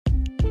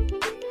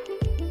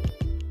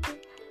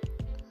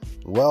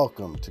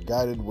Welcome to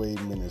Guided Way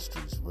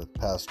Ministries with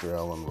Pastor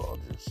Alan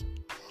Rogers.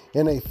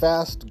 In a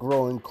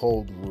fast-growing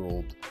cold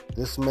world,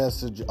 this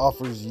message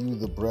offers you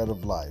the bread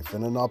of life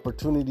and an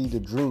opportunity to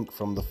drink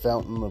from the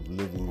fountain of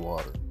living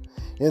water.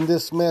 In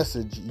this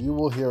message, you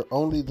will hear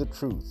only the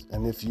truth,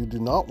 and if you do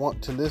not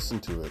want to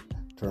listen to it,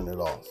 turn it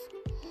off.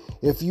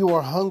 If you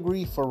are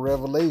hungry for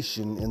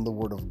revelation in the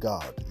Word of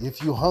God,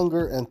 if you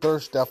hunger and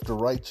thirst after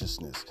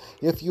righteousness,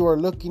 if you are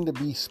looking to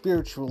be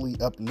spiritually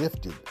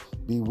uplifted,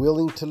 be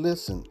willing to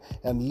listen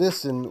and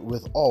listen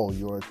with all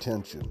your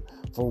attention.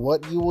 For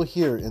what you will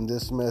hear in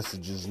this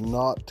message is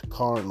not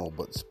carnal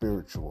but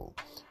spiritual.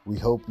 We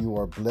hope you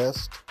are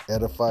blessed,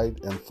 edified,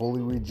 and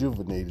fully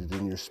rejuvenated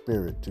in your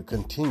spirit to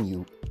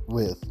continue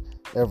with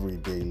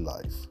everyday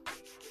life.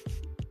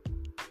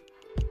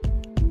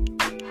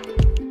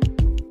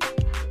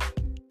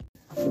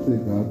 I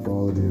thank God for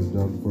all that He has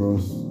done for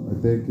us. I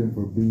thank Him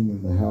for being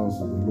in the house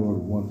of the Lord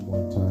one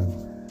more time.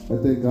 I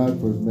thank God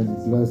for His many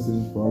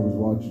blessings, for always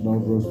watching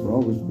over us, for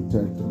always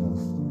protecting us.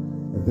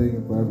 I thank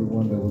Him for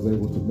everyone that was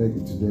able to make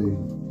it today.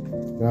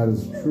 God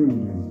has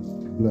truly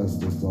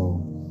blessed us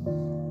all.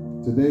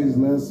 Today's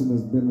lesson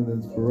has been an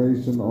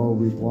inspiration all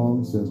week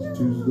long since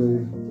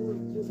Tuesday,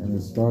 and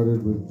it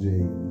started with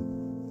Jane.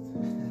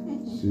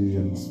 She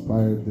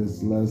inspired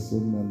this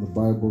lesson, and the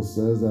Bible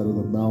says, out of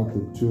the mouth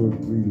of two or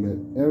three, let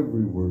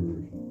every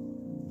word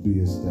be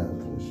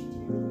established.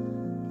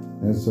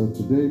 And so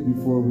today,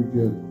 before we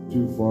get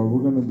too far,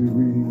 we're going to be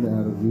reading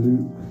out of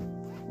Luke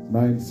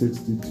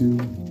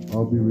 9:62.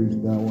 I'll be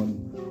reading that one.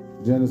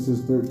 Genesis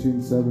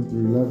 13:7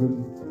 through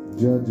 11.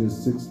 Judges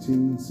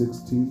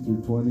 16:16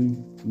 through 20.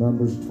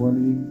 Numbers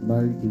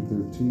 20:9 through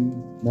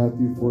 13.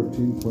 Matthew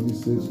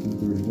 14:26 through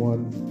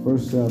 31. 1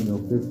 Samuel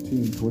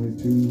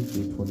 15:22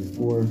 through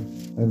 24.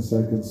 And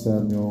 2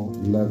 Samuel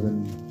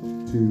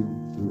 11:2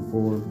 through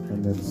 4.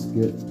 And then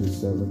skip to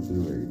 7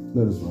 through 8.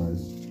 Let us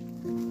rise.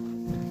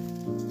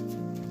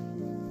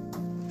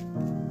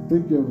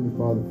 Thank you, Heavenly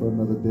Father, for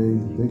another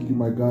day. Thank you,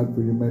 my God,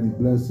 for your many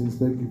blessings.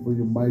 Thank you for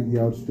your mighty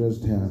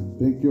outstretched hand.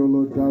 Thank you, O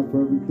Lord God, for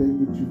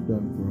everything that you've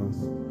done for us.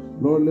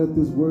 Lord, let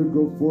this word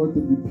go forth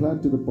and be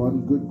planted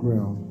upon good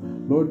ground.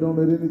 Lord, don't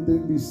let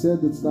anything be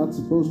said that's not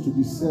supposed to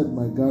be said,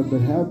 my God,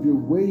 but have your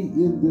way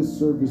in this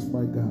service,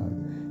 my God.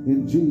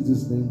 In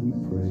Jesus' name we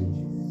pray.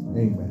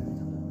 Amen.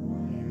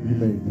 You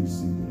may be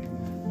seated.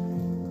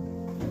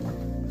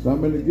 So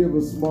I'm going to give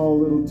a small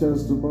little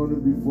testimony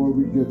before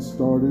we get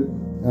started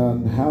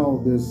on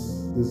how this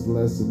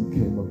lesson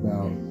came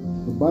about.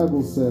 The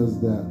Bible says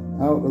that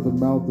out of the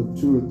mouth of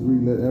two or three,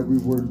 let every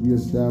word be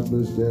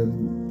established,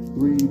 and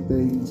 3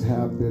 things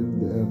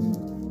happened, and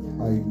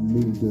I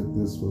knew that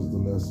this was the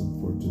lesson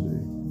for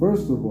today.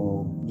 First of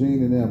all,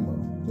 Jane and Emma,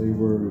 they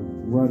were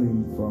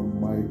running from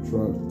my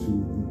truck to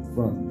the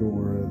front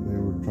door, and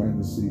they were trying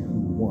to see who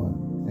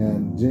won.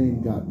 And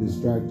Jane got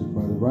distracted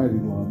by the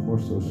riding lawnmower,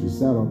 so she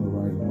sat on the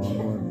riding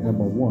lawnmower, and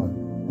Emma won.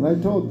 And I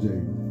told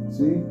Jane,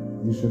 see,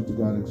 you shouldn't have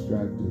got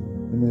distracted.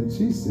 And then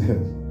she said,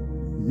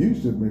 you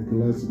should make a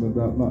lesson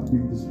about not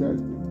being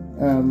distracted.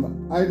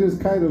 And I just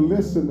kind of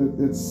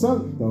listened. It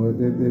sunk, though. It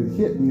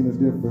hit me in a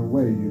different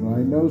way. You know,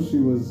 I know she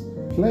was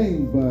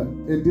playing, but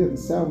it didn't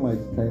sound like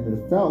playing.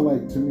 It felt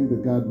like to me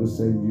that God was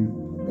saying,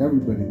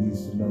 everybody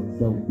needs to know,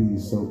 don't be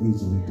so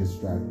easily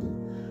distracted.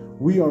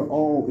 We are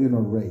all in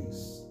a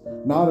race,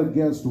 not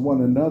against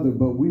one another,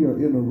 but we are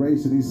in a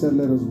race. And he said,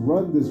 let us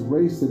run this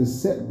race that is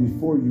set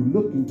before you,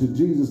 looking to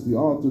Jesus, the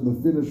author and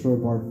the finisher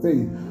of our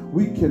faith.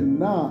 We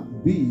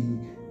cannot be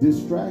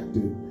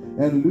distracted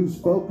and lose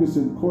focus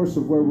and course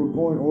of where we're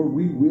going, or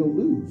we will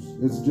lose.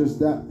 It's just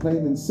that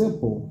plain and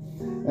simple.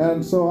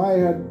 And so I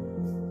had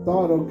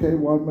thought, okay,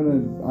 well,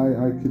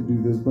 I can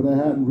do this, but I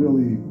hadn't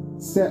really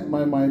set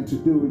my mind to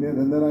doing it.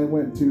 And then I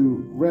went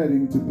to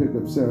Reading to pick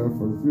up Sarah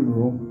for the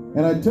funeral.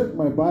 And I took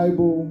my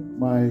Bible,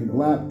 my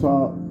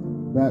laptop,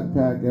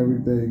 backpack,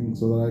 everything,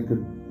 so that I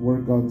could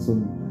work on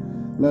some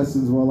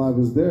lessons while I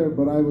was there.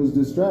 But I was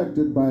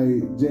distracted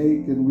by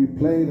Jake, and we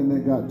played, and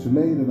it got too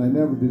late, and I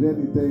never did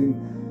anything.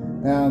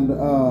 And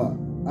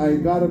I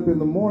got up in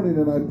the morning,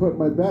 and I put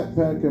my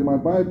backpack and my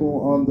Bible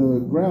on the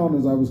ground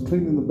as I was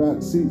cleaning the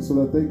back seat so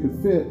that they could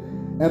fit.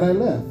 And I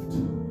left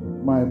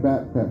my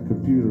backpack,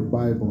 computer,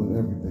 Bible, and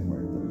everything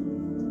right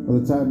there. By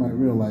the time I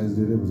realized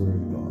it, it was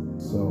already gone.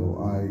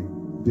 So I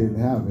didn't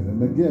have it.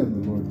 And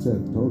again, the Lord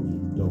said, told you,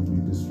 don't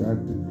be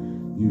distracted.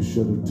 You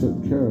should have took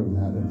care of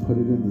that and put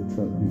it in the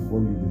truck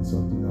before you did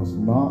something else,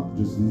 not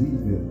just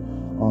leave it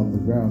on the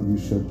ground. You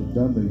should have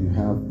done that. You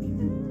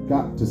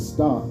got to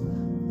stop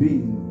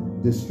being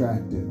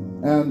distracted.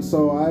 And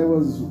so I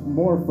was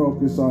more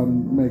focused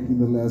on making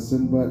the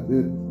lesson, but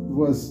it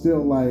was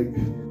still like,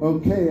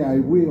 okay, I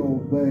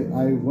will, but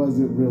I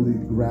wasn't really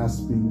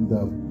grasping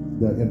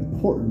the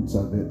importance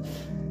of it.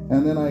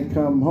 And then I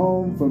come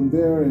home from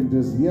there, and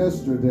just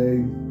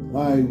yesterday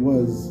I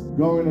was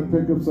going to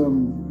pick up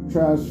some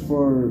trash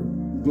for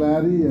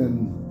Gladdy,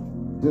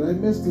 and did I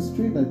miss the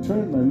street? And I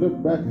turned and I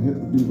looked back and hit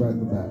the dude right in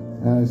the back.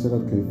 And I said,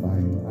 okay,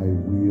 fine, I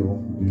will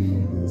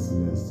do this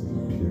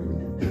lesson, period.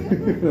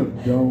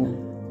 Don't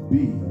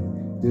be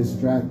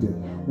distracted.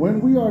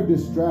 When we are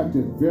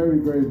distracted, very,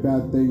 very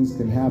bad things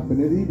can happen.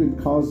 It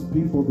even costs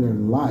people their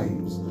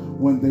lives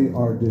when they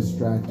are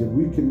distracted.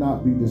 We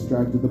cannot be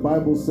distracted. The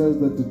Bible says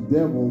that the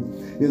devil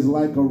is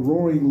like a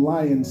roaring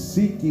lion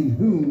seeking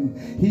whom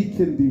he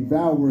can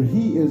devour.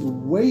 He is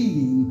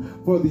waiting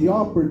for the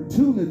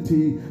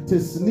opportunity to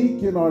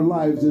sneak in our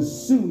lives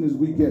as soon as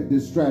we get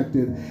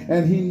distracted.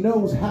 And he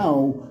knows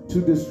how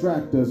to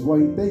distract us. Well,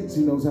 he thinks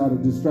he knows how to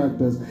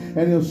distract us.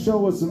 And he'll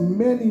show us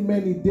many,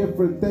 many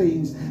different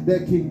things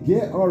that can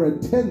get our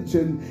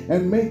attention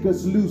and make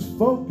us lose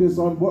focus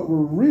on what we're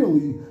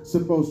really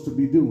supposed to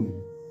be doing.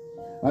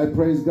 I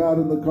praise God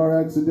in the car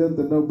accident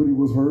that nobody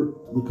was hurt.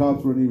 The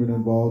cops weren't even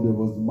involved. It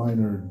was a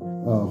minor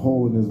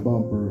hole in his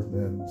bumper.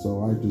 And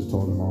so I just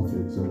told him I'll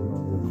fix it. We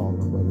don't need to call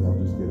nobody. I'll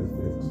just get it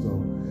fixed. So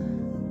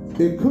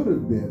it could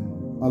have been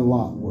a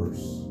lot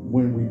worse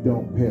when we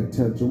don't pay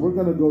attention. We're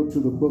going to go to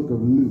the book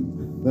of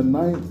Luke, the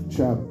 9th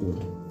chapter,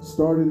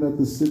 starting at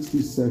the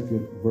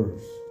 62nd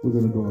verse. We're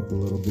going to go up a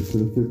little bit to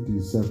the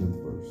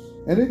 57th verse.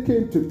 And it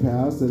came to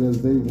pass that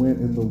as they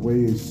went in the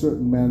way, a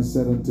certain man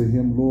said unto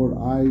him, Lord,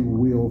 I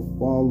will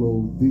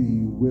follow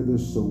thee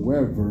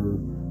whithersoever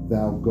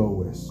thou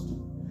goest.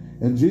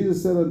 And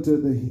Jesus said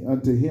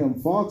unto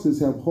him, foxes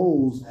have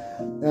holes,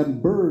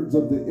 and birds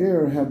of the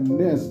air have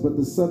nests, but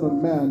the Son of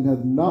Man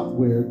hath not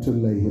where to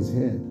lay his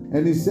head.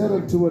 And he said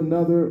unto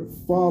another,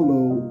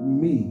 follow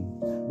me.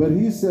 But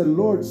he said,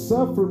 Lord,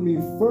 suffer me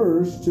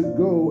first to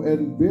go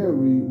and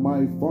bury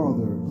my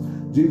father.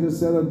 Jesus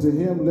said unto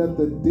him, let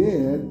the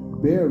dead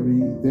bury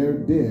their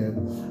dead,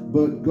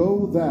 but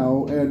go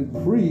thou and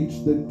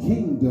preach the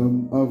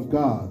kingdom of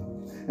God.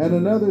 And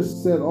another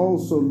said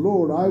also,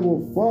 Lord, I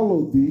will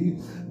follow thee,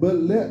 but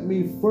let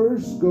me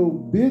first go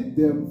bid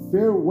them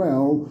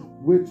farewell,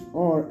 which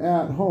are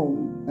at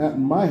home at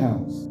my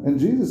house. And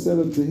Jesus said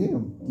unto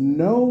him,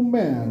 no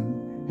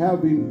man,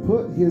 having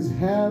put his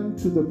hand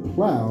to the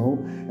plow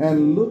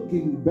and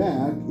looking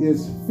back,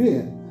 is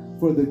fit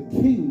for the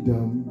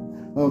kingdom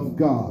of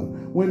God.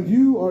 When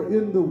you are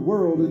in the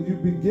world and you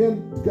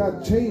begins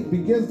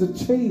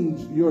to change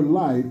your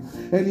life,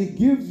 and he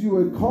gives you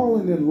a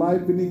calling in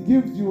life, and he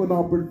gives you an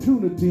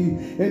opportunity,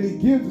 and he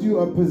gives you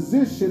a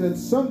position and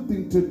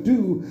something to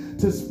do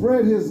to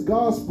spread his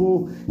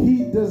gospel,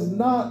 he does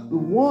not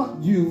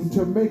want you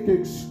to make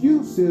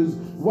excuses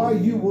why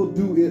you will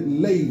do it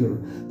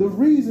later. The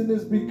reason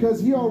is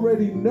because he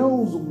already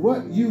knows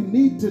what you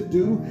need to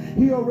do.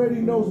 He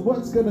already knows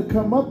what's going to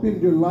come up in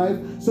your life.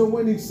 So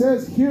when he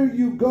says, here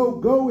you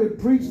go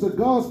and preach the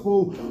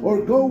gospel,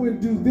 or go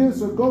and do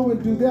this, or go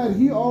and do that,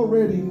 he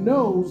already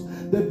knows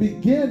the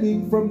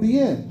beginning from the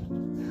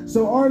end.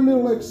 So our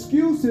little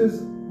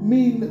excuses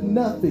mean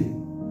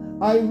nothing.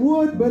 I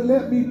would, but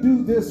let me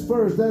do this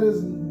first. That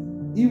is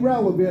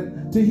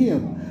irrelevant to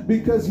him,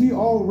 because he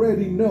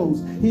already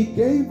knows. He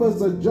gave us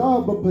a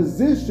job, a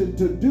position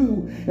to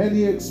do, and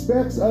he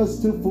expects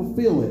us to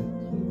fulfill it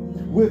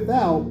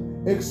without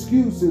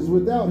excuses,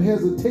 without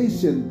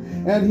hesitation.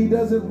 And he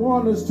doesn't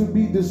want us to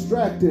be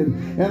distracted.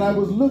 And I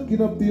was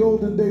looking up the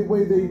olden day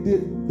way they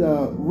did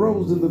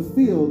rows in the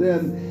field,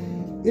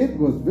 and it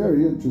was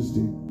very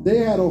interesting. They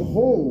had to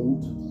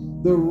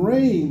hold the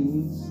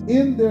reins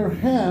in their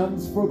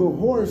hands for the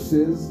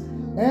horses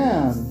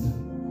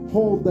and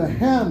hold the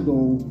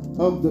handle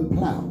of the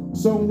plow.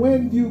 So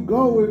when you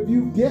go, if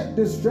you get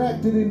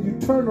distracted and you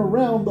turn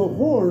around, the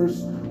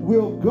horse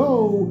will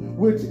go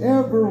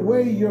whichever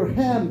way your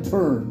hand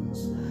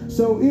turns.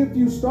 So if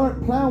you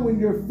start plowing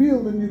your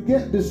field and you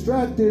get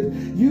distracted,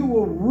 you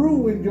will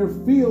ruin your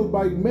field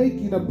by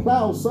making a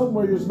plow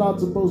somewhere you're not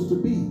supposed to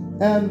be.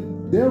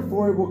 And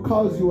therefore, it will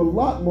cause you a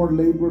lot more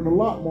labor and a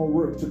lot more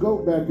work to go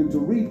back and to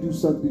redo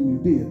something you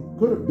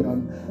could have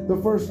done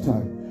the first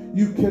time.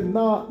 You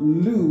cannot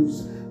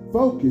lose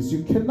focus.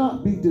 You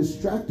cannot be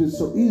distracted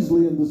so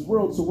easily in this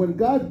world. So when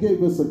God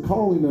gave us a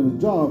calling and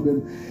a job,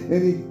 and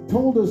he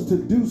told us to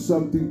do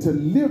something, to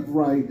live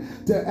right,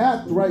 to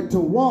act right, to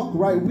walk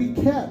right, we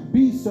can't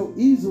be so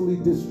easily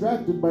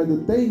distracted by the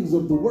things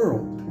of the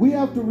world. We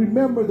have to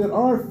remember that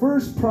our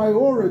first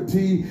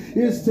priority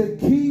is to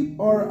keep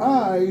our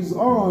eyes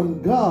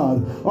on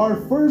God.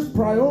 Our first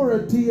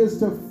priority is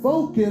to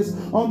focus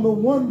on the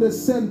one that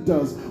sent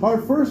us.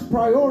 Our first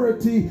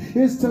priority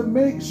is to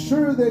make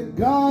sure that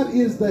God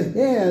is the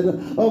head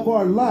of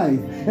our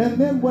life. And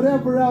then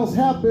whatever else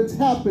happens,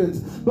 happens.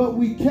 But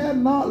we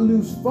cannot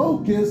lose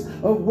focus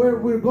of where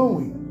we're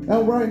going.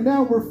 And right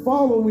now we're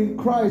following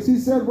Christ. He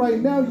said,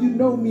 right now you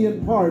know me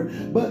in part,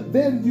 but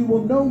then you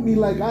will know me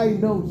like I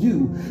know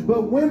you.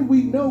 But when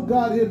we know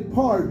God in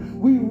part,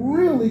 we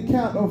really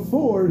can't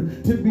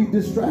afford to be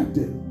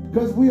distracted,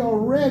 because we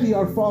already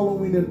are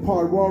following in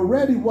part. We're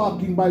already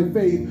walking by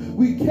faith.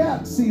 We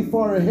can't see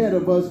far ahead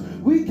of us.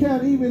 We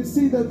can't even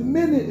see the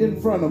minute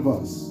in front of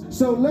us.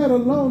 So let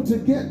alone to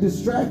get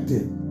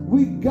distracted.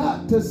 We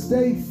got to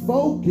stay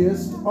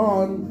focused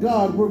on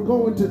God. We're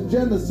going to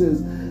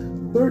Genesis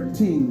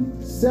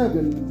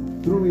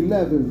 13:7 through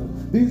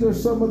 11. These are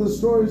some of the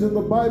stories in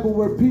the Bible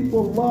where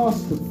people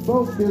lost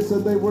focus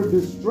and they were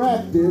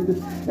distracted,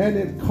 and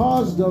it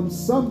caused them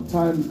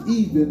sometimes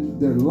even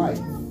their life.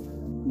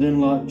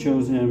 Then Lot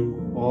chose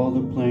him all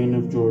the plain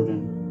of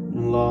Jordan,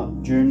 and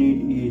Lot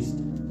journeyed east,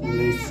 and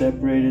they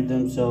separated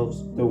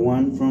themselves the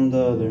one from the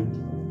other.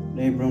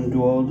 Abram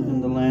dwelled in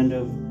the land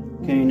of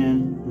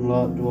Canaan, and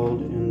Lot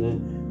dwelled in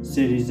the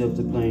cities of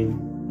the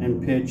plain,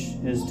 and pitched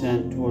his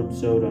tent toward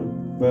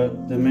Sodom.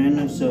 But the men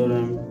of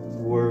Sodom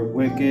were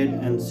wicked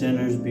and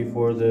sinners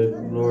before the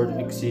Lord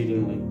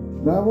exceedingly.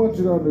 Now I want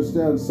you to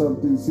understand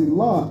something. See,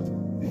 Lot,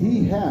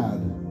 he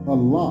had a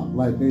lot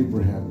like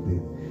Abraham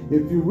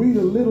did. If you read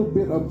a little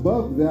bit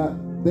above that,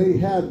 they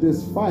had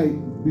this fight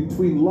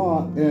between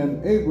Lot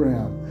and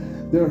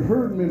Abraham. Their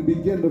herdmen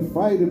began to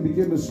fight and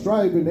began to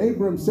strive, and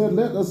Abram said,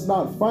 let us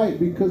not fight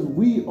because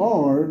we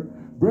are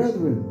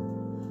brethren.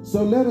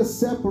 So let us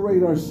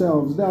separate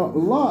ourselves. Now,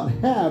 Lot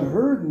had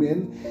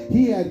herdmen,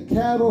 he had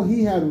cattle,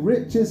 he had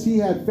riches, he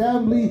had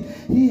family,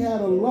 he had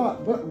a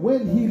lot. But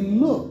when he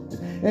looked,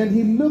 and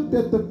he looked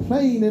at the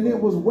plain, and it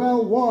was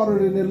well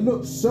watered, and it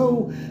looked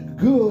so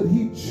good,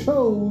 he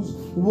chose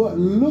what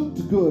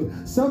looked good.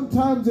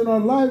 Sometimes in our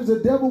lives, the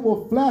devil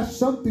will flash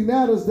something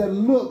at us that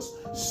looks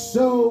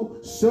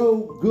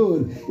so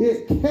good.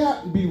 It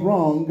can't be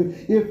wrong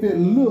if it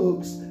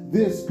looks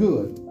this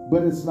good,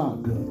 but it's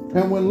not good.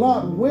 And when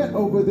Lot went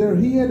over there,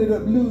 he ended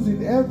up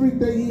losing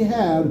everything he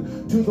had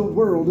to the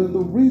world. And the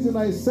reason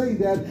I say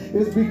that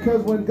is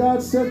because when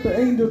God sent the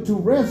angel to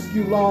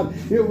rescue Lot,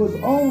 it was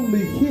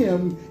only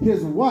him,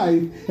 his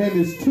wife, and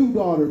his 2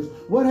 daughters.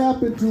 What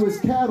happened to his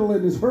cattle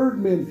and his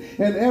herdmen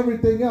and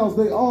everything else?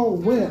 They all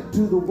went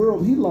to the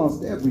world. He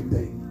lost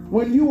everything.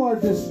 When you are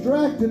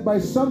distracted by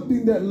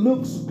something that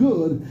looks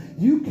good,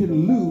 you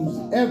can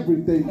lose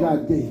everything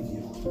God gave you.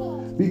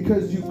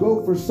 Because you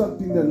go for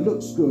something that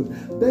looks good.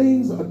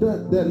 Things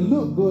that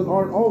look good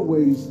aren't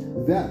always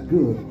that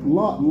good.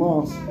 Lot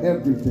lost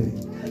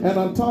everything. And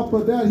on top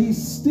of that, he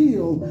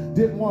still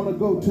didn't want to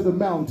go to the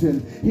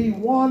mountain. He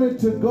wanted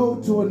to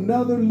go to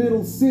another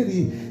little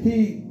city.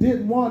 He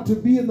didn't want to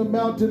be in the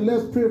mountain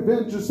lest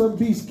peradventure some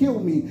beast kill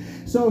me.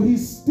 So he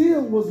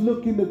still was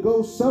looking to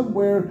go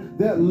somewhere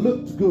that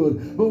looked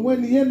good. But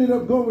when he ended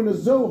up going to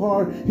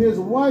Zoar, his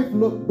wife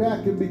looked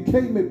back and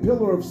became a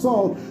pillar of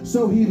salt.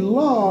 So he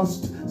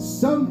lost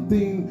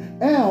something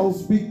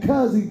else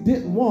because he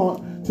didn't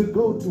want to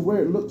go to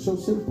where it looked so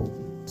simple.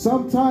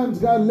 Sometimes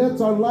God lets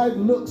our life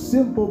look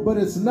simple, but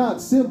it's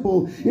not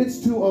simple. It's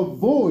to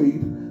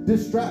avoid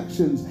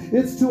distractions.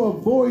 It's to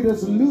avoid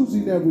us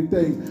losing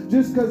everything.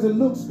 Just because it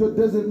looks good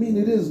doesn't mean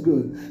it is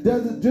good.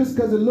 Just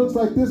because it looks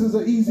like this is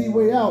an easy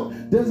way out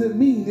doesn't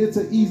mean it's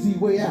an easy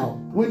way out.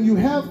 When you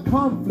have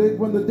conflict,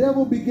 when the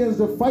devil begins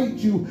to fight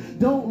you,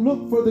 don't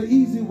look for the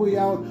easy way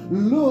out.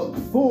 Look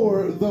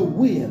for the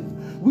win.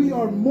 We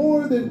are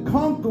more than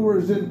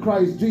conquerors in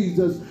Christ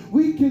Jesus.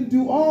 We can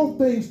do all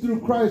things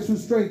through Christ who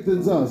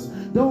strengthens us.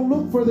 Don't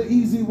look for the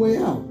easy way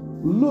out.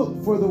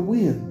 Look for the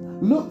win.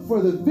 Look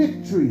for the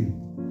victory.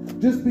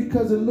 Just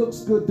because it looks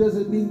good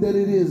doesn't mean that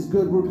it is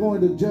good. We're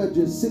going to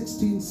Judges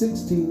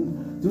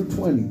 16:16 through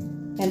 20.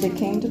 And it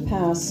came to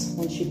pass,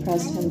 when she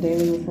pressed him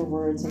daily with her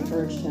words and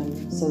urged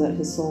him, so that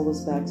his soul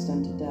was vexed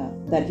unto death,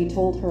 that he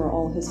told her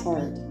all his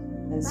heart,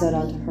 and said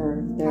unto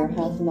her, There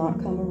hath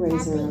not come a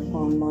razor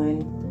upon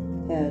mine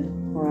head,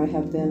 for I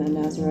have been a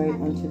Nazarite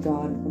unto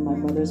God from my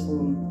mother's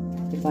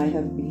womb. If I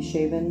have be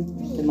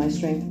shaven, then my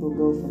strength will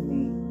go from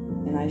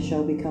me, and I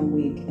shall become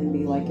weak and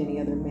be like any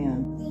other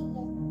man.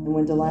 And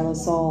when Delilah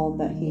saw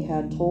that he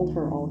had told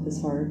her all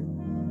his heart,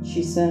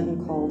 she sent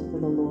and called for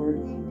the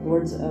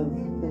lords of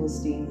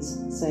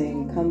Philistines,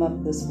 saying, Come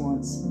up this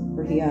once,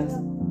 for he hath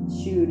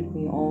shewed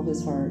me all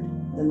his heart.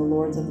 Then the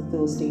lords of the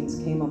Philistines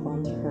came up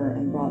unto her,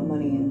 and brought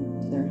money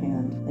into their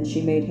hand. And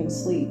she made him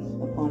sleep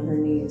upon her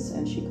knees,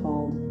 and she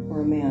called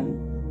for a man,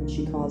 and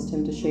she caused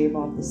him to shave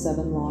off the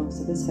 7 locks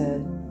of his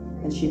head,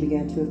 and she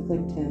began to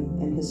afflict him,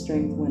 and his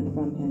strength went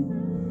from him.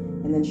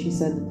 And then she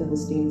said, The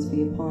Philistines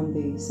be upon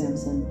thee,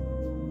 Samson.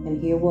 And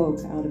he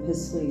awoke out of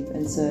his sleep,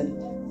 and said,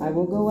 I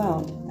will go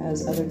out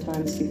as other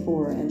times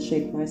before, and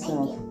shake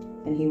myself.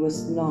 And he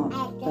was not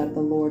that the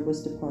Lord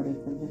was departed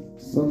from him.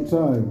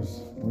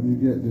 Sometimes when you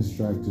get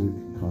distracted, it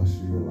can cost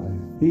you your life.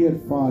 He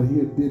had fought, he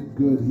had did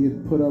good, he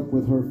had put up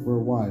with her for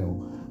a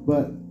while.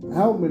 But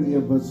how many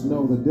of us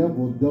know the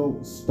devil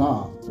don't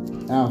stop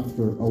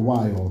after a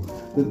while?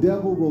 The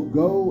devil will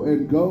go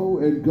and go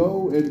and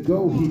go and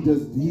go.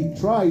 He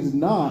tries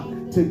not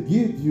to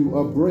give you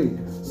a break.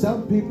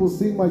 Some people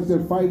seem like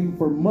they're fighting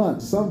for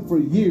months, some for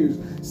years.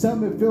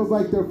 Some it feels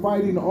like they're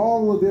fighting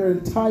all of their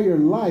entire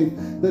life.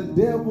 The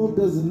devil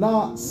does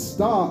not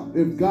stop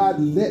if God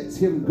lets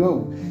him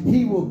go.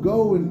 He will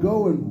go and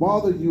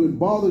bother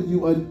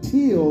you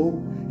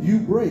until you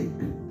break.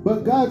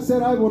 But God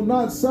said, I will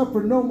not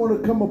suffer no more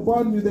to come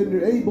upon you than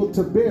you're able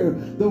to bear.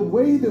 The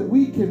way that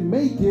we can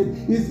make it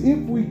is if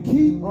we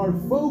keep our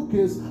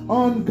focus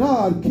on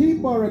God,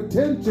 keep our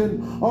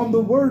attention on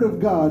the Word of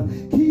God,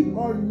 keep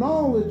our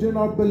knowledge and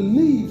our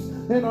beliefs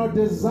and our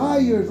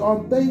desires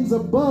on things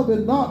above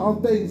and not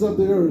on things of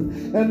the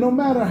earth. And no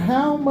matter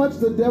how much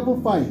the devil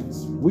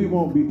fights, we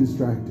won't be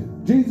distracted.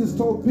 Jesus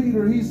told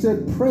Peter, he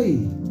said, pray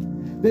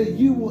that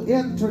you will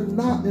enter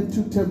not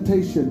into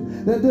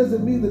temptation. That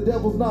doesn't mean the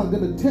devil's not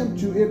going to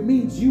tempt you. It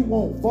means you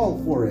won't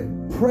fall for it.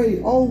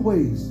 Pray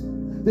always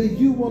that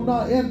you will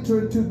not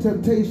enter into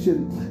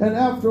temptation. And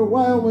after a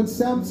while, when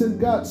Samson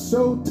got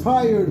so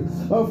tired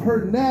of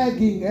her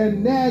nagging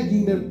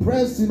and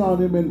pressing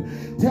on him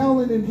and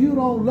telling him, you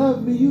don't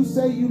love me, you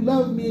say you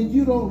love me and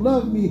you don't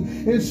love me,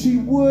 and she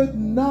would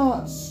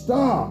not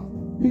stop,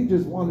 he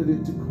just wanted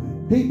it to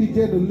quit. He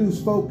began to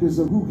lose focus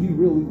of who he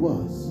really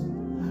was.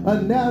 A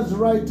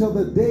Nazarite till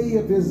the day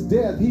of his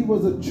death. He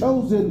was a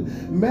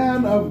chosen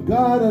man of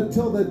God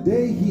until the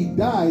day he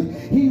died.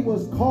 He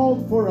was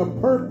called for a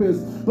purpose,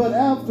 but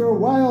after a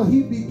while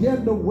he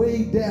began to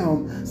weigh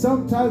down.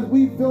 Sometimes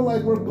we feel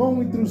like we're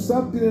going through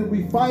something and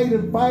we fight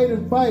and fight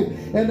and fight,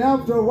 and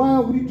after a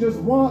while we just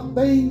want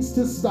things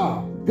to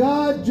stop.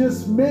 God,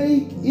 just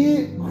make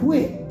it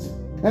quit.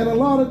 And a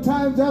lot of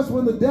times that's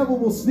when the devil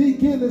will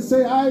sneak in and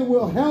say, I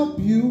will help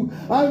you,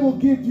 I will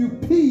give you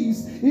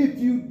peace if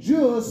you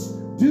just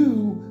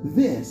do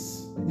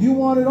this. You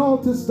want it all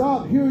to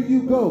stop? Here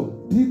you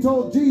go. He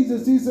told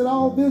Jesus, he said,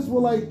 all this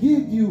will I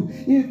give you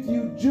if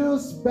you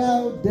just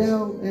bow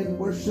down and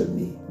worship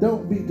me.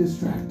 Don't be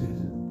distracted.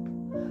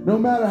 No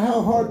matter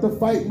how hard the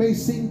fight may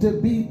seem to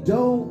be,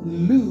 don't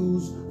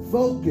lose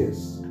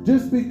focus.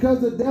 Just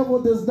because the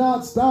devil does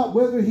not stop,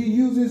 whether he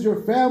uses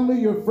your family,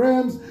 your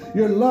friends,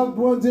 your loved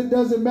ones, it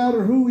doesn't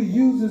matter who he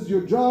uses,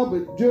 your job,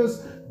 but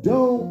just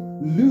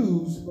don't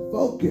lose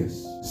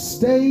focus.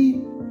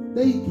 Stay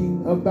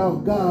thinking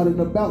about God and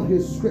about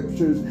his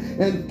scriptures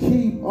and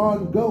keep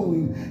on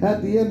going.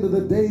 At the end of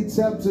the day,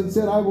 Samson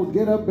said, I will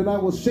get up and I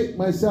will shake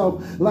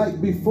myself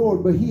like before,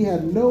 but he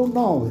had no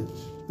knowledge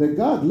that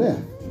God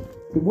left.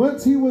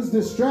 Once he was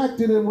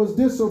distracted and was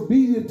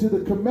disobedient to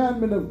the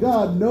commandment of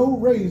God, no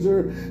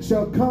razor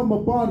shall come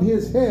upon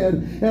his head.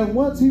 And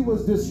once he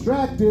was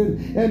distracted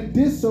and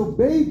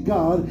disobeyed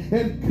God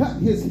and cut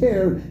his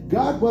hair,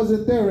 God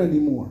wasn't there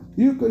anymore.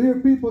 You could hear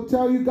people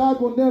tell you God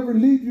will never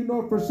leave you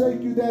nor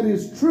forsake you. That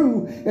is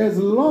true as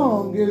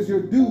long as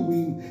you're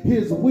doing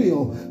his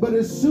will. But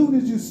as soon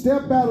as you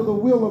step out of the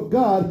will of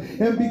God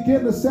and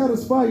begin to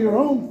satisfy your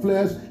own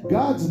flesh,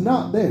 God's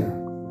not there.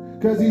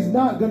 Because he's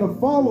not going to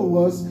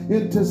follow us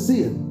into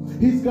sin.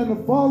 He's going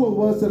to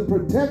follow us and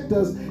protect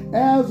us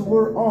as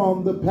we're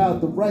on the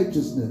path of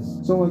righteousness.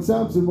 So when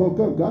Samson woke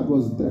up, God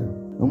wasn't there.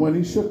 And when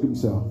he shook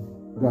himself,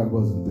 God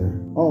wasn't there.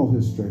 All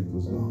his strength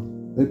was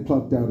gone. They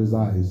plucked out his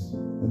eyes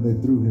and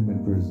they threw him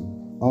in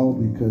prison. All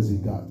because he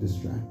got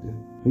distracted.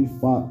 He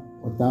fought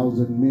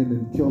 1,000 men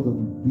and killed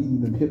them,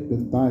 beating them hip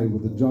and thigh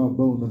with the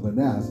jawbone of an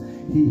ass.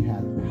 He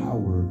had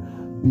power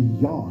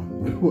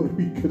beyond what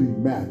we could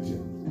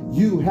imagine.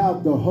 You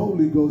have the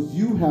Holy Ghost.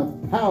 You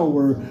have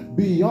power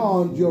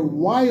beyond your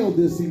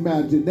wildest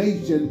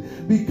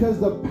imagination because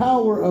the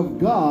power of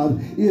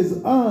God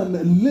is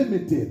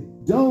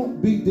unlimited. Don't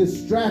be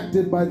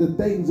distracted by the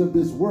things of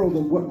this world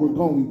and what we're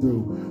going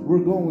through. We're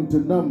going to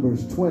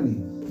Numbers 20,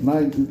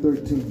 9 through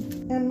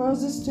 13. And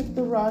Moses took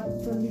the rod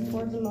from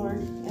before the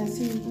Lord as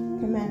he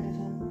commanded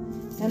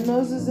him. And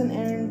Moses and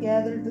Aaron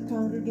gathered the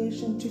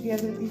congregation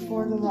together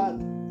before the rock.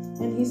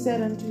 And he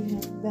said unto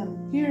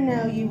them, Hear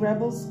now, ye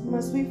rebels,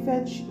 must we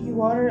fetch ye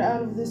water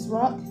out of this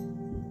rock?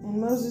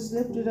 And Moses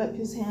lifted up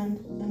his hand,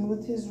 and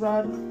with his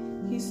rod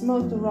he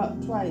smote the rock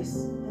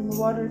twice, and the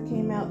water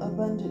came out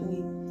abundantly.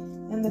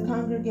 And the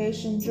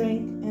congregation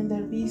drank, and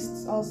their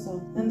beasts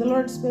also. And the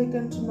Lord spake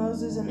unto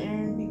Moses and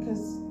Aaron,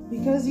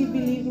 Because ye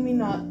believed me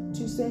not,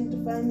 to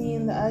sanctify me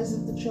in the eyes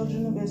of the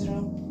children of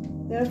Israel,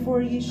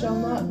 therefore ye shall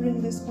not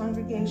bring this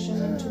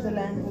congregation into the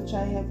land which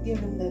I have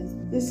given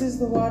them. This is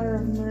the water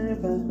of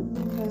Meribah,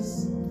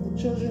 because the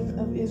children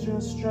of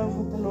Israel strove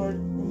with the Lord,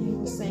 and he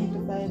was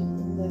sanctified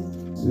in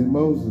them. See,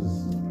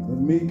 Moses, the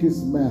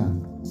meekest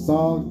man,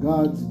 saw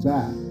God's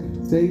back,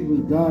 stayed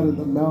with God in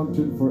the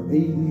mountain for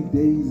 80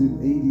 days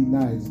and 80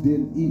 nights,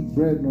 didn't eat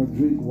bread nor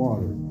drink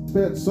water.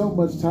 Spent so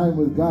much time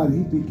with God,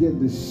 he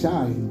began to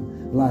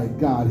shine like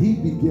God. He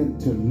began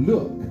to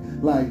look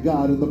like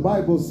God. And the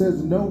Bible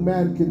says no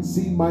man can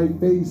see my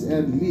face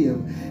and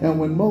live. And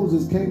when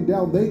Moses came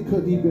down, they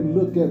couldn't even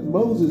look at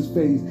Moses'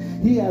 face.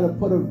 He had to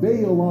put a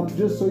veil on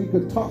just so he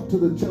could talk to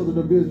the children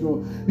of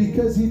Israel,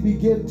 because he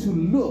began to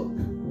look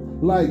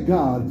like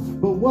God.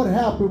 But what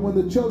happened when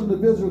the children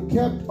of Israel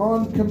kept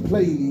on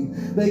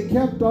complaining? They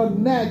kept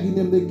on nagging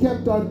him. They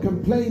kept on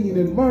complaining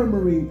and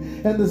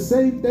murmuring. And the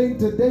same thing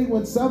today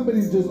when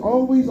somebody's just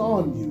always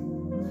on you.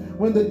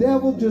 When the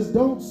devil just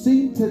don't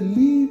seem to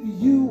leave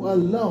you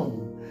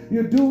alone.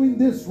 You're doing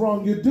this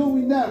wrong. You're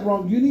doing that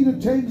wrong. You need to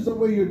change the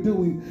way you're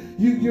doing.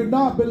 You're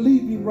not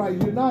believing right.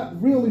 You're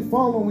not really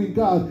following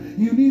God.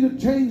 You need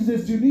to change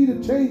this. You need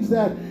to change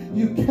that.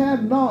 You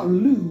cannot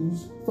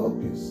lose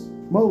focus.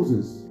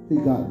 Moses, he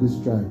got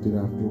distracted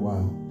after a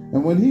while.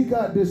 And when he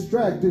got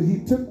distracted, he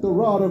took the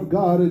rod of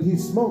God and he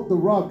smote the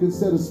rock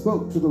instead of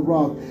spoke to the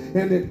rock.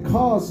 And it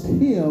caused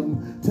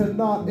him to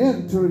not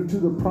enter into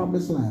the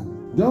promised land.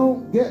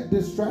 Don't get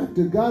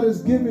distracted. God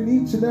has given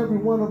each and every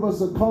one of us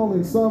a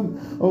calling. Some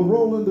a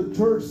role in the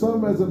church,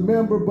 some as a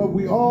member, but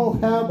we all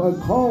have a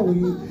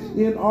calling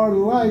in our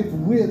life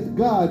with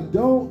God.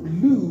 Don't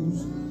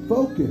lose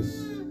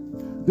focus.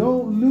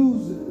 Don't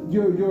lose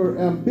your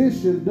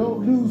ambition.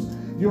 Don't lose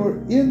your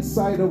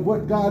insight of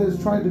what God is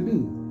trying to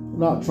do.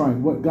 Not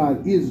trying, what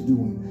God is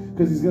doing.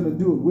 Because he's going to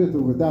do it with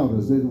or without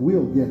us. It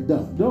will get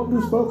done. Don't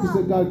lose focus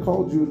that God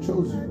called you and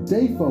chose you.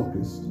 Stay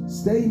focused.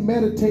 Stay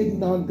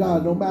meditating on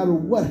God no matter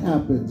what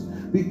happens.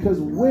 Because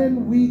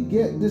when we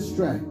get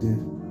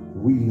distracted,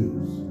 we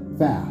lose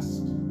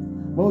fast.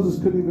 Moses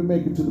couldn't even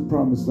make it to the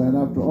promised land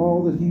after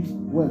all that he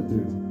went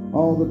through.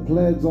 All the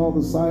plagues, all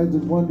the signs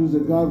and wonders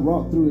that God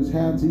wrought through his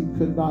hands. He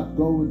could not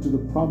go into the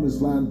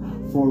promised land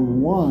for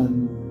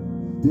one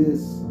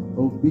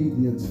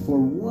disobedience, for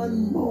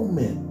one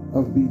moment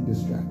of being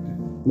distracted.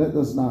 Let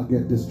us not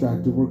get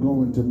distracted. We're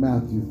going to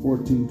Matthew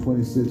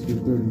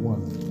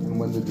 14:26-31. And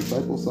when the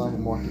disciples saw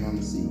him walking on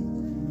the sea,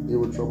 they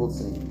were troubled,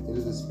 saying, It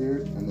is a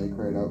spirit, and they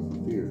cried out for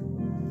fear.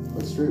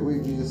 But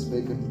straightway Jesus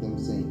spake unto them,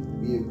 saying,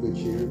 Be of good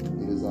cheer,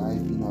 it is I,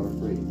 be not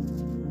afraid.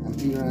 And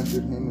Peter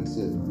answered him and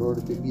said, Lord,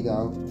 if it be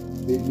thou,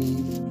 bid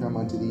me come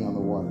unto thee on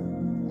the water.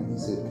 And he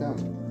said, Come.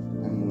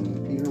 And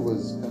when Peter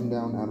was come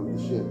down out of the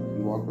ship,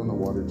 he walked on the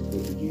water to go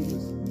to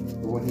Jesus.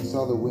 But when he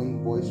saw the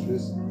wind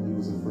boisterous, he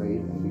was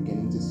afraid, and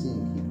beginning to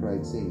sink, he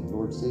cried, saying,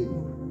 Lord, save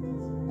me.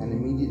 And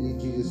immediately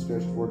Jesus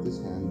stretched forth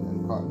his hand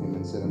and caught him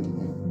and said unto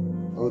him,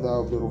 O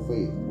thou of little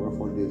faith,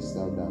 wherefore didst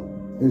thou doubt?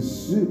 As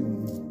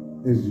soon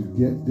as you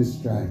get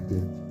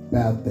distracted,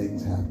 bad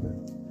things happen.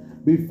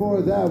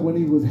 Before that, when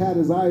he had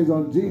his eyes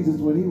on Jesus,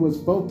 when he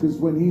was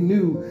focused, when he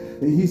knew,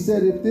 he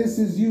said, if this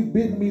is you,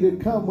 bid me to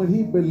come. When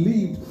he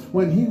believed,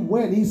 when he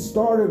went, he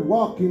started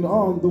walking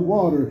on the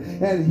water,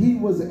 and he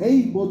was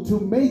able to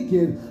make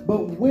it.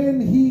 But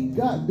when he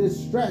got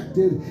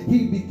distracted,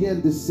 he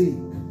began to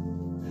sink.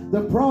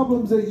 The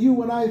problems that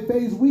you and I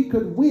face, we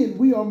could win.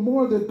 We are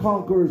more than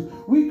conquerors.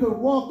 We could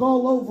walk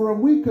all over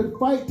them. We could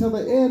fight to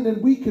the end, and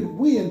we could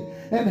win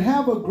and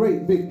have a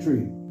great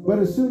victory. But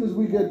as soon as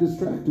we get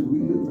distracted, we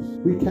lose.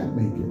 We can't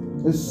make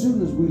it. As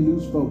soon as we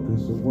lose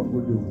focus of what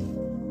we're doing,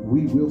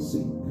 we will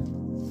sink.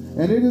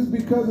 And it is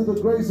because of the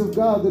grace of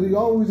God that he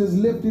always is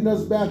lifting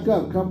us back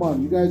up. Come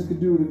on, you guys can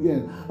do it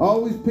again.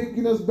 Always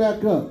picking us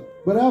back up.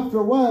 But after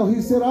a while, he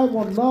said, I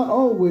will not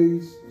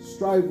always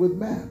strive with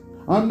man.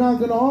 I'm not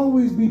going to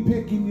always be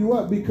picking you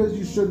up, because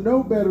you should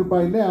know better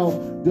by now.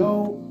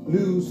 Don't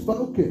lose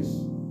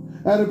focus.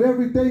 Out of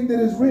everything that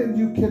is written,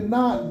 you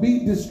cannot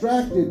be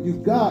distracted.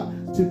 You've got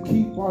to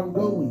keep on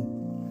going.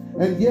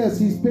 And yes,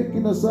 he's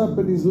picking us up,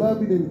 and he's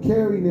loving and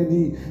caring, and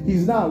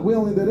he's not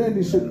willing that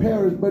any should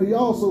perish. But he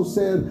also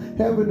said,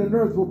 heaven and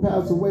earth will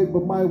pass away,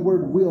 but my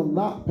word will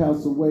not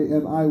pass away,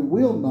 and I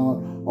will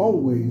not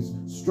always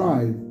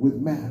strive with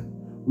man.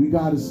 We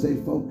got to stay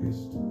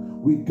focused.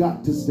 We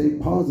got to stay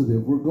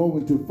positive. We're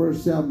going to 1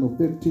 Samuel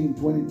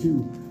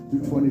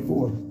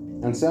 15:22-24.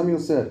 And Samuel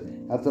said,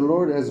 Hath the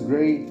Lord as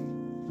great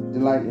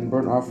delight in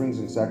burnt offerings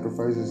and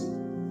sacrifices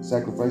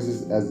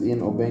as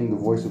in obeying the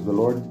voice of the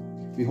Lord?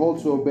 Behold,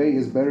 to obey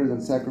is better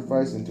than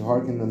sacrifice, and to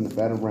hearken than the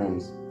fat of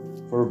rams.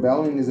 For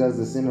rebellion is as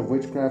the sin of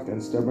witchcraft,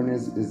 and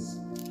stubbornness is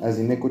as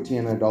iniquity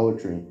and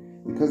idolatry.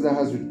 Because thou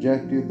hast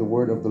rejected the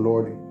word of the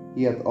Lord,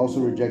 he hath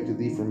also rejected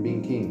thee from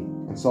being king.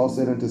 And Saul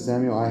said unto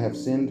Samuel, I have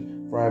sinned,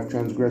 for I have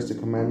transgressed the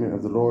commandment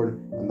of the Lord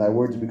and thy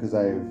words, because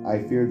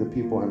I feared the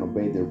people and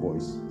obeyed their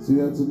voice. See,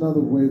 that's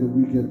another way that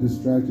we get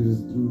distracted,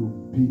 is through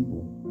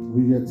people.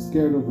 We get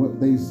scared of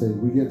what they say.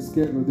 We get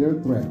scared of their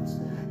threats.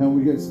 And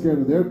we get scared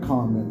of their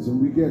comments.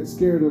 And we get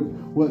scared of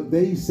what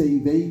they say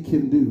they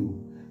can do.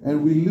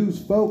 And we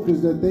lose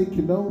focus that they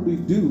can only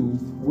do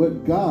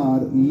what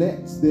God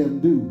lets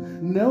them do.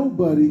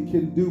 Nobody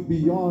can do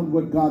beyond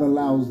what God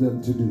allows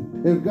them to do.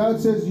 If God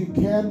says you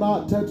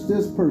cannot touch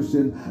this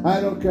person, I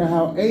don't care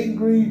how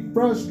angry,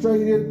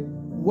 frustrated,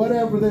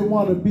 whatever they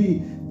want to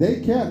be,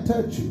 they can't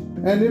touch you.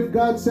 And if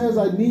God says,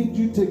 I need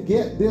you to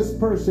get this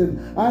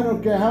person, I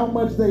don't care how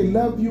much they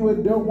love you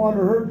and don't want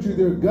to hurt you,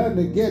 they're going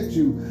to get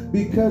you,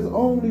 because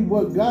only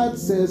what God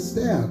says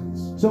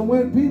stands. So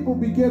when people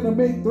begin to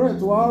make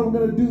threats, well, I'm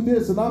going to do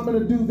this and I'm going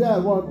to do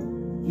that, well,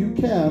 you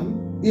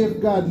can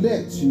if God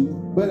lets you.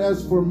 But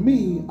as for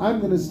me, I'm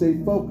going to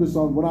stay focused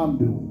on what I'm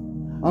doing.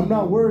 I'm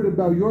not worried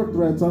about your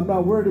threats. I'm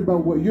not worried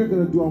about what you're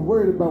going to do. I'm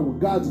worried about what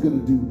God's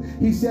going to do.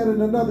 He said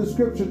in another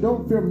scripture,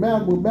 don't fear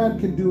man what man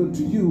can do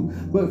unto you,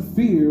 but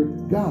fear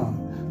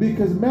God.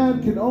 Because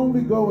man can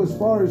only go as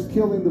far as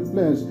killing the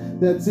flesh.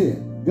 That's it.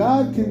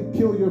 God can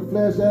kill your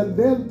flesh and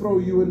then throw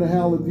you into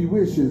hell if he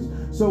wishes.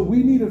 So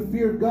we need to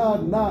fear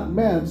God, not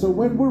man. So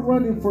when we're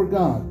running for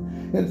God,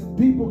 and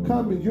people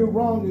come and you're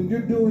wrong and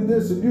you're doing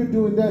this and you're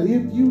doing that,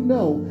 if you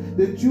know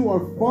that you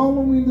are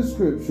following the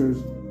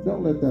scriptures,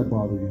 Don't let that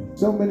bother you.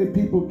 So many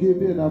people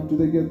give in after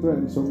they get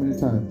threatened so many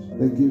times.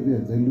 They give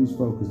in. They lose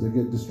focus. They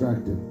get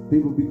distracted.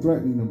 People be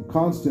threatening them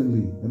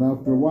constantly. And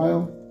after a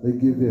while, they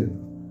give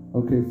in.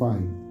 Okay,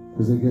 fine.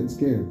 Because they get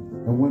scared.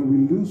 And when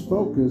we lose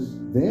focus,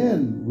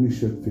 then we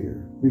should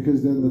fear.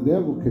 Because then the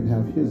devil can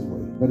have his way.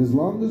 But as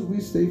long as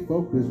we stay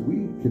focused,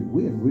 we can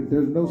win.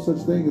 There's no such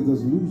thing as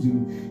us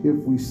losing if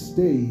we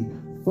stay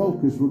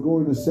focused. We're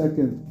going to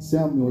 2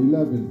 Samuel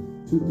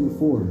 11, 2 through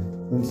 4.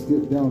 Then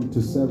skip down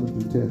to 7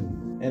 through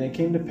 10. And it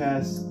came to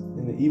pass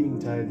in the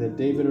eventide that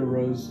David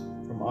arose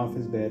from off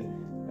his bed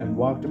and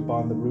walked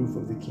upon the roof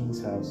of the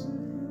king's house.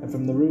 And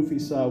from the roof he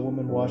saw a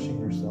woman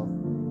washing herself,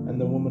 and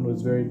the woman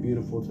was very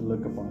beautiful to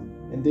look upon.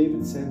 And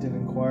David sent and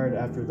inquired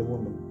after the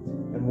woman.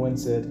 And one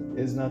said,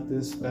 Is not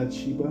this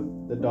Bathsheba,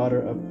 the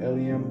daughter of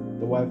Eliam,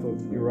 the wife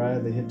of Uriah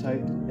the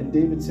Hittite? And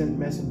David sent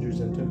messengers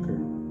and took her.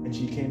 And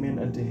she came in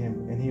unto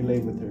him, and he lay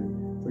with her,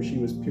 for she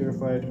was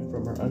purified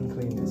from her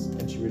uncleanness,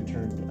 and she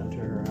returned unto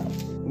her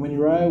house. And when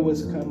Uriah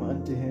was come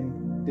unto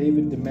him,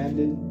 David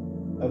demanded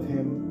of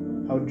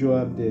him how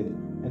Joab did,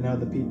 and how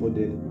the people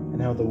did,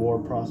 and how the war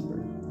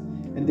prospered.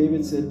 And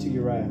David said to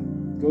Uriah,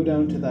 Go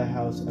down to thy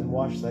house, and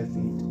wash thy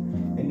feet.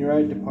 And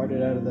Uriah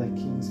departed out of the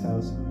king's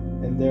house,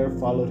 and there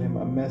followed him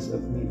a mess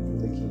of meat from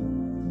the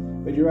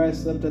king. But Uriah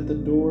slept at the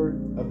door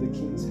of the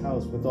king's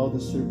house with all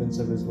the servants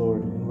of his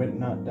lord, and went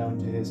not down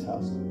to his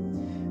house.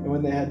 And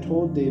when they had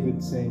told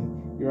David,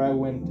 saying, Uriah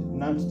went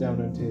not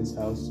down unto his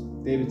house,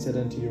 David said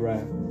unto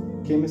Uriah,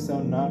 Camest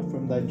thou not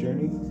from thy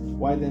journey?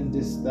 Why then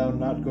didst thou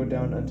not go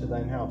down unto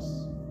thine house?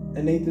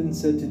 And Nathan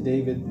said to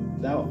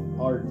David, Thou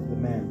art the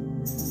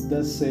man.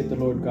 Thus saith the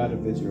Lord God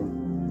of Israel,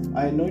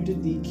 I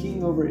anointed thee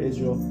king over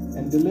Israel,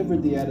 and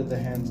delivered thee out of the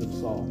hands of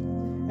Saul.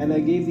 And I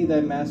gave thee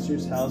thy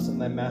master's house and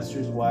thy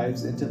master's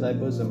wives into thy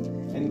bosom,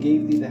 and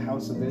gave thee the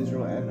house of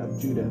Israel and of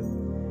Judah.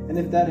 And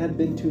if that had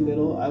been too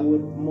little, I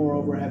would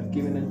moreover have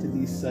given unto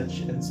thee such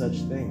and such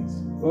things.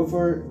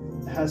 Wherefore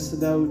hast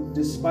thou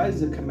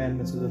despised the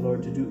commandments of the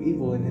Lord to do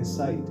evil in his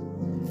sight?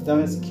 Thou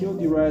hast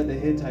killed Uriah the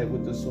Hittite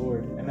with the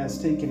sword, and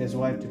hast taken his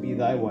wife to be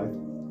thy wife,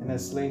 and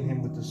hast slain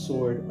him with the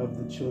sword of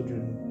the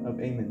children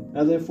of Ammon.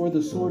 Now therefore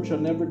the sword shall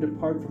never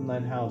depart from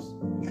thine house,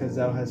 because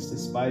thou hast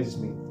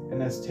despised me,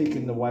 and hast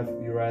taken the wife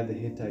of Uriah the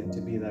Hittite to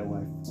be thy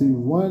wife. See,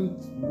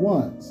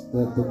 once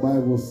that the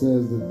Bible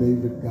says that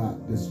David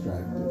got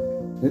distracted.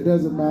 It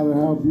doesn't matter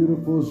how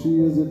beautiful she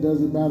is. It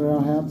doesn't matter how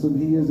handsome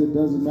he is. It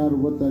doesn't matter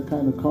what that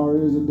kind of car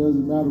is. It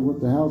doesn't matter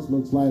what the house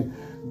looks like.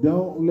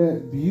 Don't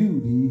let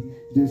beauty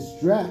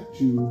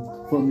distract you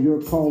from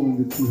your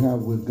calling that you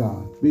have with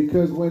God.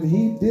 Because when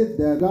he did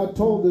that, God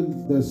told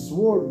him the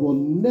sword will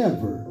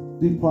never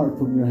depart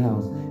from your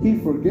house. He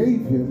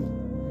forgave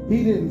him.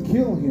 He didn't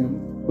kill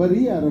him. But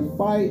he had to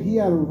fight. He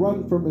had to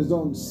run from his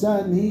own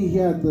son.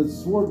 The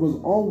sword was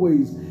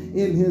always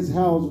in his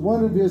house.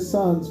 One of his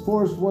sons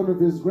forced one of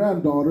his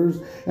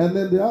granddaughters, and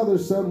then the other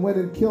son went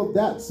and killed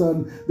that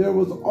son. There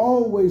was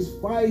always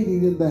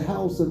fighting in the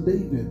house of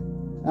David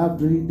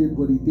after he did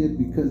what he did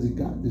because he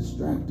got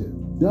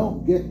distracted.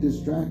 Don't get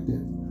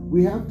distracted.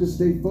 We have to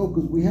stay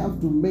focused. We have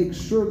to make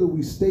sure that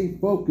we stay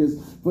focused,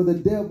 for the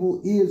devil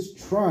is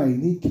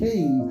trying. He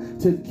came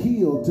to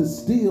kill, to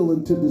steal,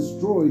 and to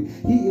destroy.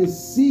 He is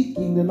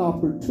seeking an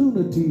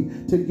opportunity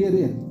to get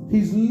in.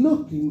 He's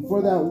looking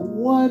for that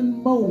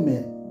one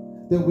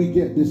moment that we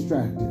get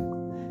distracted.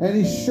 And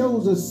he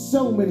shows us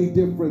so many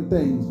different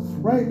things.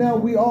 Right now,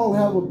 we all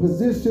have a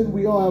position.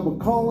 We all have a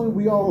calling.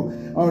 We all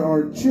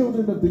are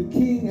children of the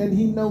King, and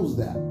he knows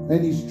that.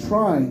 And he's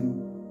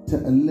trying to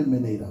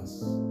eliminate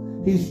us.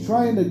 He's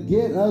trying to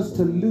get us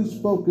to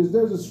lose focus.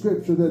 There's a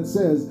scripture that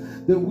says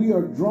that we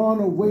are drawn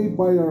away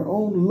by our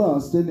own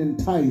lust and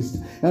enticed.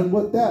 And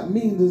what that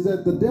means is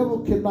that the devil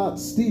cannot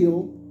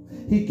steal,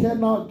 he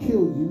cannot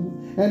kill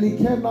you, and he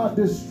cannot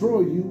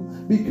destroy you,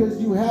 because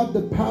you have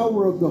the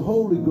power of the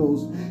Holy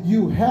Ghost.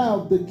 You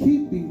have the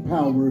keeping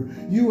power.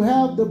 You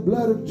have the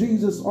blood of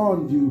Jesus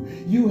on you.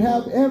 You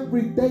have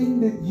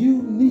everything that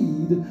you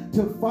need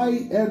to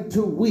fight and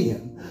to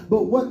win.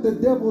 But what the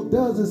devil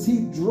does is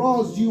he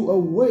draws you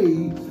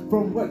away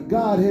from what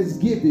God has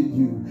given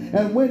you.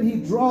 And when he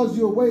draws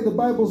you away, the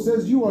Bible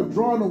says you are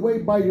drawn away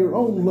by your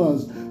own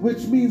lust,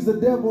 which means the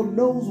devil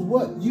knows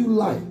what you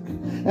like.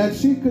 And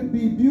she could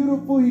be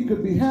beautiful, he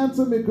could be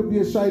handsome, it could be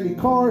a shiny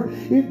car,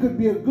 it could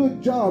be a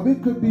good job,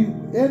 it could be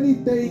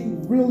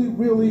anything really,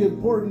 really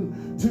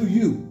important to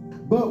you.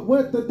 But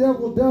what the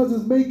devil does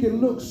is make it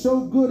look so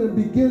good and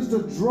begins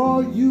to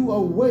draw you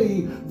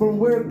away from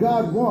where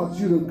God wants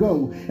you to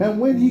go. And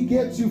when he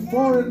gets you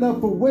far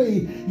enough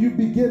away, you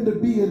begin to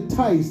be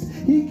enticed.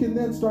 He can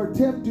then start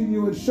tempting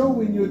you and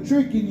showing you and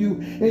tricking you,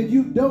 and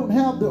you don't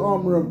have the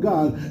armor of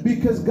God,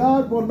 because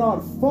God will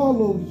not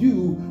follow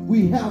you.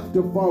 We have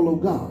to follow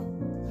God.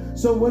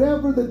 So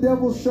whatever the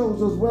devil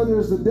shows us, whether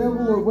it's the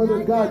devil or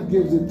whether God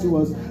gives it to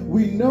us,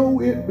 we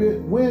know it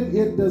when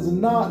it does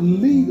not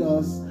lead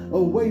us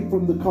away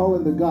from the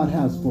calling that God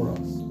has for us.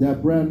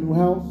 That brand new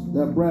house,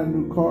 that brand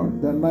new car,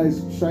 that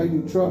nice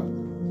shiny truck,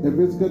 if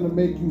it's going to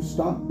make you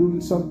stop doing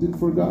something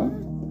for God,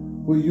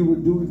 what you were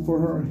doing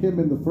for him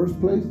in the first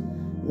place,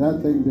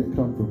 that thing didn't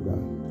come from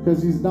God.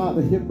 Because he's not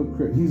a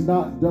hypocrite. He's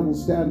not double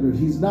standard.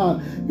 He's not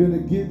going to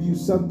give you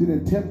something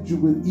and tempt you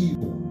with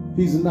evil.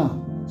 He's not.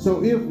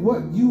 So if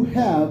what you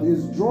have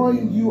is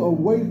drawing you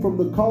away from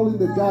the calling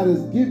that God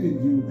has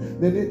given you,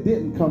 then it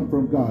didn't come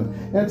from God.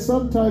 And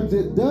sometimes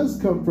it does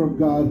come from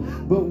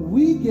God, but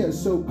we get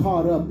so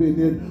caught up in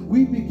it,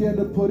 we begin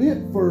to put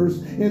it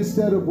first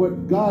instead of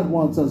what God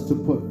wants us to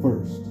put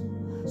first.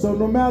 So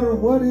no matter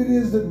what it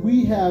is that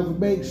we have,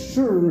 make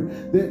sure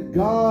that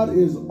God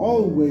is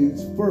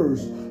always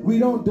first. We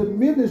don't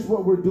diminish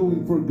what we're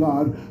doing for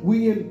God.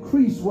 We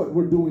increase what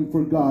we're doing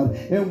for God.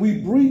 And we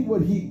bring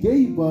what He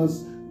gave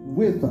us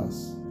with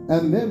us.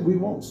 And then we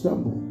won't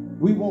stumble.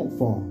 We won't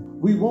fall.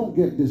 We won't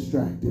get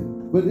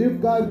distracted. But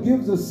if God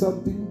gives us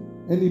something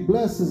and He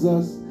blesses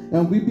us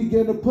and we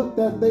begin to put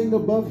that thing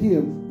above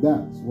Him,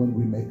 that's when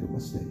we make a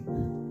mistake.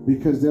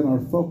 Because then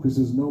our focus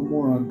is no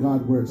more on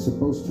God where it's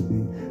supposed to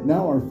be.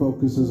 Now our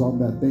focus is on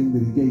that thing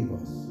that He gave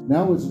us.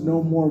 Now it's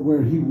no more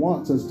where He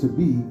wants us to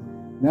be.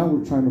 Now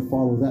we're trying to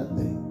follow that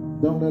thing.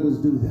 Don't let us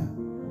do that.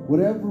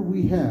 Whatever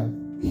we have,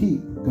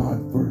 keep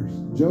God first.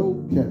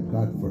 Job kept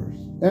God first.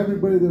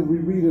 Everybody that we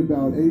read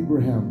about,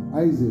 Abraham,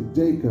 Isaac,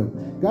 Jacob,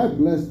 God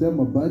blessed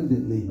them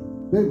abundantly.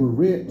 They were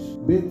rich,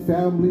 big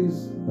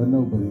families, but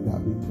nobody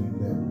got between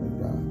them and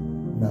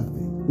God.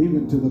 Nothing.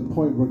 Even to the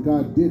point where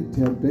God did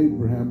tempt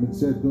Abraham and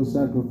said, go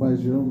sacrifice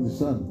your only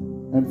son.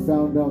 And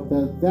found out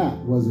that that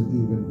wasn't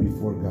even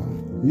before God.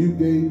 You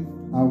gave,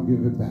 I'll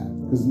give it back.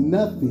 Because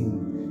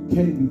nothing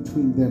came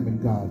between them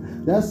and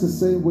God. That's the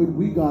same way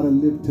we got to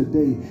live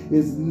today.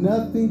 Is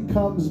nothing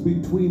comes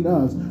between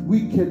us.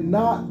 We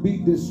cannot be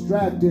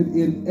distracted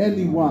in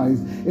any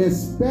wise,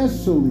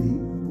 especially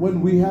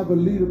when we have a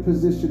leader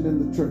position in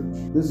the church.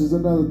 This is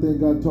another thing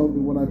God told me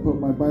when I put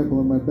my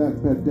Bible and my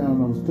backpack down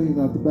and I was cleaning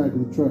out the back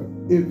of the truck.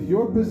 If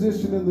your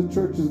position in the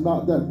church is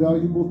not that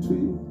valuable to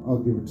you,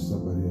 I'll give it to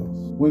somebody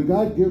else. When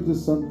God gives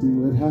us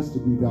something, it has to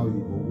be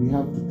valuable. We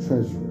have to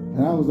treasure it.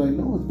 And I was like,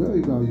 no, it's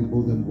very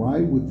valuable. Then why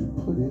would you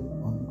put it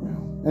on the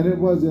ground? And it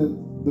wasn't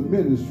the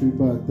ministry,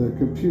 but the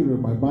computer,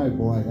 my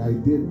Bible, I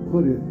did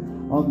put it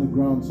on the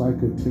ground so I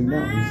could clean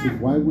out. He said,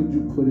 why would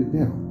you put it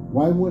down?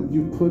 Why wouldn't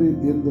you put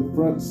it in the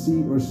front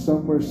seat or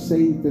somewhere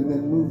safe and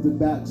then move the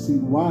back seat?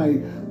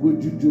 Why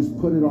would you just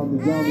put it on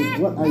the ground? If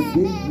what I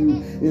gave you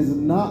is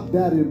not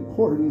that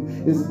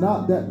important, is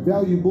not that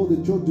valuable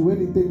that you'll do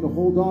anything to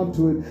hold on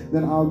to it,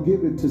 then I'll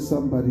give it to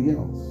somebody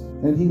else.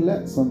 And He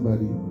let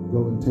somebody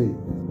go and take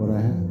what I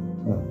had.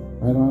 No,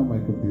 I don't have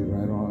my computer.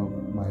 I don't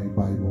have my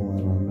Bible.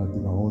 I don't have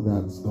nothing. All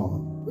that's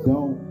gone.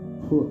 Don't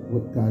put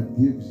what God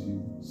gives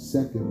you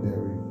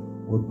secondary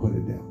or put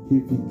it down.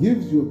 If He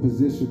gives you a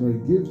position, or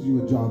He gives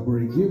you a job, or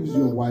He gives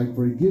you a wife,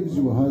 or He gives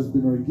you a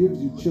husband, or He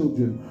gives you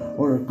children,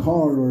 or a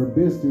car, or a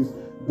business,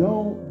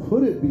 don't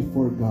put it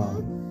before God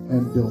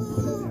and don't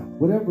put it down.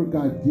 Whatever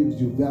God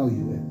gives you,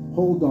 value it.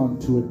 Hold on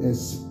to it,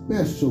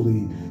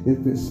 especially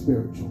if it's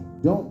spiritual.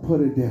 Don't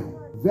put it down.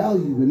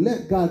 Value it.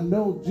 Let God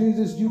know,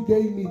 Jesus, you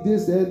gave me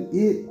this and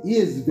it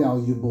is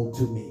valuable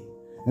to me.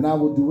 And I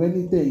will do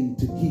anything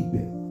to keep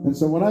it. And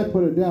so when I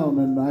put it down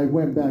and I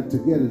went back to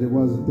get it, it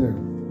wasn't there.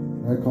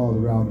 I called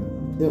around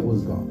and it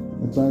was gone.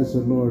 And so I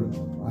said, Lord,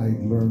 I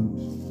learned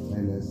my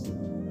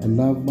lesson. I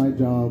love my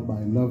job.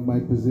 I love my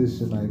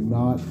position. I'm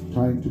not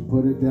trying to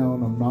put it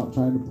down. I'm not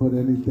trying to put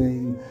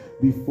anything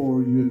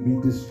before you and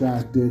be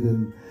distracted.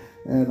 And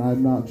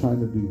I'm not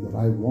trying to do that.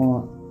 I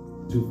want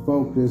to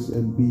focus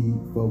and be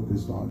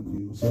focused on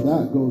you. So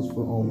that goes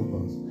for all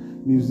of us.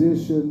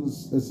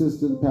 Musicians,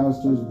 assistant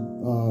pastors,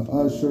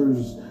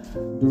 ushers,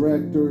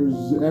 directors,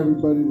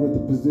 everybody with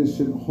a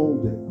position,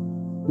 hold it.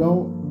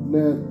 Don't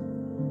let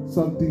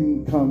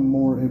something come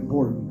more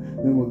important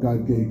than what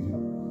God gave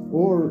you.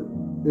 Or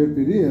if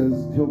it is,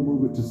 He'll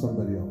move it to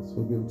somebody else.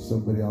 He'll give it to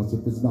somebody else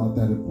if it's not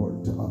that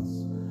important to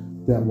us,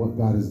 that what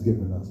God has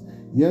given us.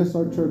 Yes,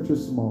 our church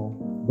is small,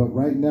 but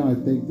right now I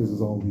think this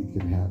is all we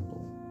can handle.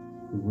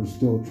 We're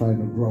still trying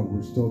to grow.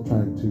 We're still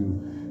trying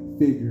to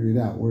figure it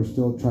out. We're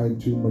still trying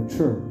to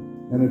mature.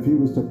 And if He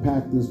was to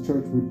pack this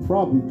church, we'd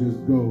probably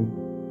just go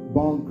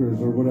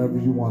bonkers or whatever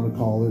you want to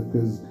call it,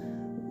 because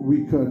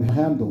we couldn't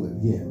handle it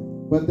yet.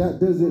 But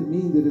that doesn't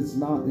mean that it's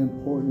not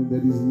important,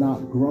 that He's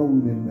not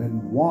growing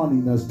and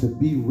wanting us to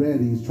be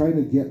ready. He's trying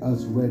to get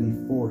us ready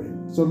for it.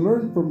 So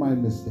learn from my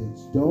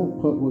mistakes. Don't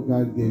put what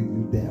God gave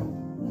you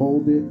down.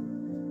 Hold it,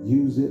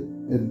 use it,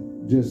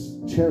 and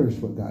just cherish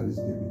what God has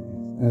given you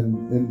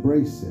and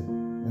embrace it.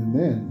 And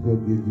then He'll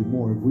give you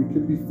more. If we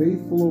can be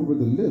faithful over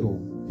the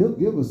little, He'll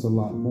give us a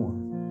lot more.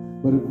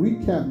 But if we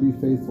can't be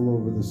faithful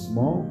over the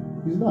small,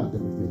 He's not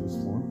going to give us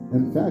more.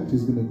 In fact,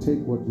 He's going to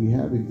take what we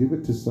have and give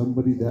it to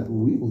somebody that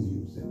will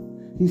use it.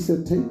 He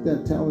said, take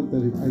that talent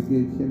that I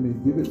gave him and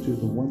give it to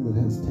the one that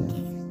has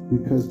 10.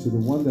 Because to the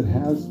one that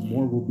has,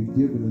 more will be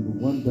given, and the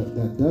one that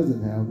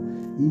doesn't have,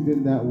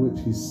 even that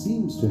which he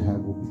seems to have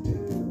will be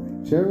taken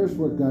away. Cherish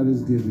what God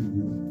has given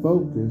you.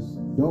 Focus.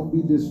 Don't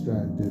be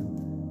distracted.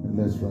 And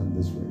let's run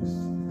this race.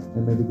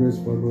 And may the grace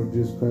of our Lord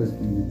Jesus Christ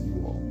be with you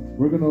all.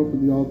 We're going to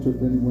open the altar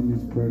if anyone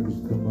needs prayer,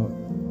 just come up.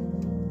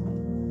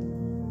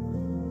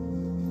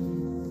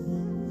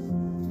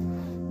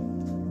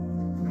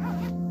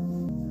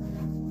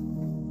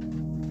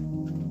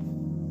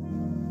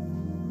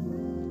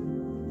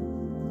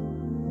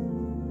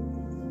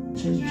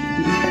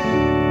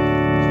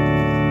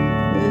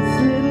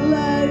 This little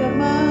light of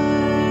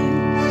mine,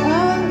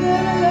 I'm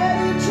gonna let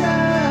it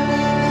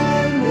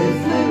shine.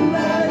 This little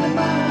light of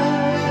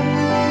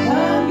mine,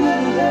 I'm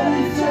gonna let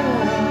it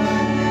shine.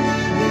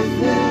 This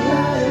little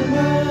light of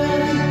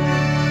mine,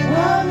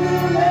 I'm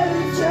gonna let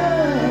it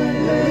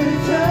shine. Let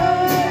it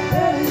shine,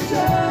 let it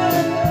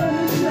shine, let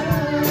it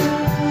shine.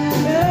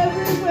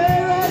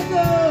 Everywhere I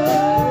go,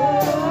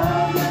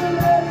 I'm gonna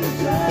let it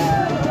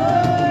shine.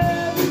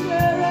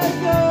 Everywhere I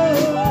go,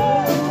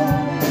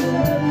 I'm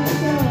gonna let it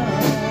shine.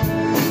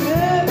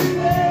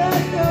 Everywhere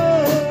I go,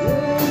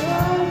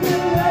 I'm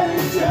gonna let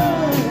it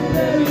shine.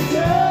 Let it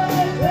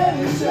shine, let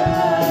it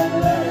shine,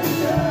 let it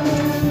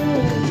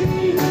shine.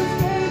 Jesus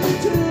gave it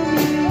to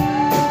me,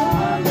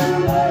 I'm gonna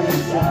let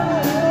it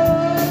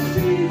shine.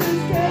 Jesus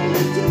gave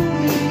it to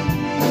me,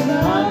 and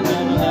I'm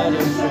gonna let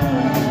it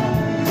shine.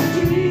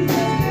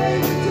 Jesus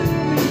gave it to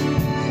me,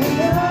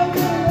 and I'm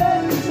gonna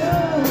let it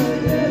shine.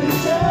 Let it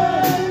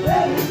shine,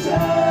 let it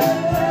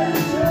shine, let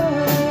it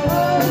shine.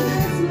 Oh,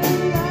 this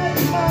little light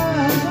of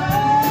mine,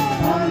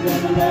 I'm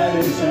gonna let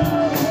it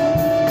shine.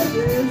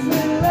 This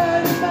little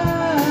light of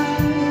mine,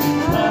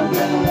 I'm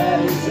gonna let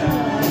it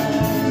shine.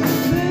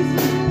 This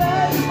little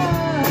light of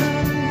mine,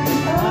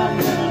 I'm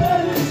gonna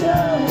let it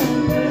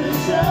shine. Let it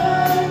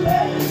shine,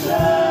 let it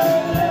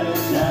shine, let it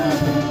shine.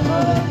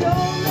 Oh,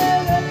 don't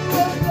let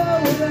anyone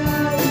blow it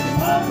out.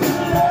 I'm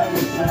gonna let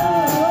it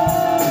shine.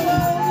 Oh,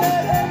 don't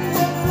let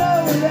anyone blow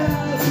it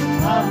out.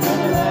 I'm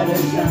gonna let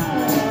it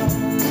shine.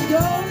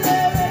 Don't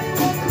let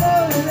anyone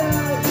blow it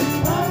out.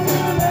 I'm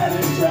gonna let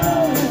it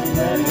shine.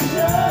 Let it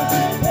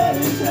shine, let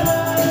it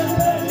shine,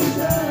 let it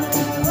shine.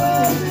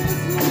 Oh,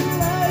 this little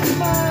light of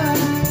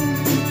mine,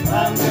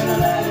 I'm gonna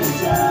let it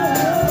shine.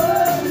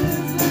 Oh, this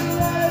little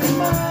light of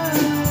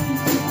mine,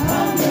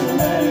 I'm gonna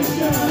let it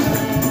shine.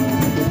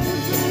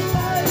 This little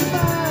light of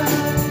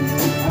mine,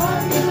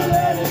 I'm gonna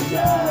let it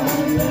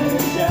shine. Let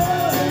it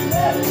shine,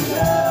 let it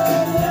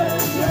shine, let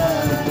it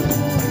shine.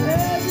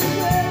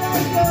 Everywhere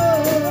I go,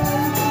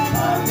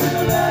 I'm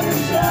gonna let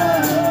it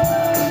shine.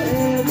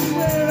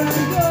 Everywhere I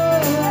go,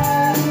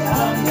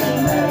 I'm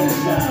gonna let it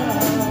shine.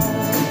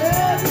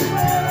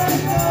 Everywhere I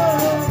go,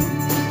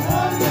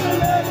 I'm gonna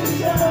let it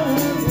shine.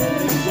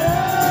 Let it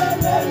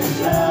shine, let it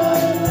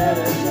shine, let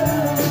it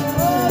shine.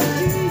 Oh,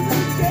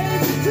 Jesus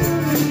gave it to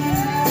me,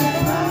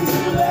 and I'm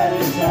gonna let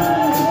it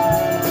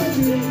shine.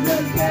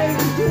 Jesus gave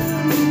it to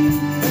me,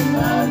 and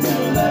I'm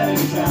gonna let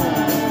it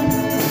shine.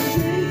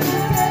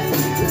 Jesus gave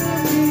it to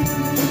me,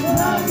 and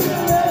I'm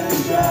gonna let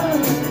it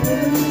shine.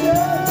 Let it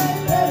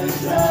shine, let it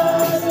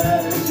shine,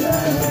 let it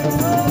shine.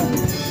 Oh,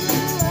 this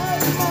little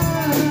light of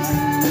mine,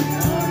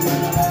 I'm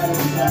gonna let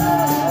it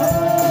shine.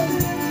 Oh,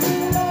 this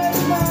little light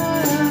of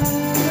mine,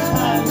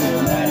 I'm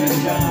gonna let it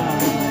shine.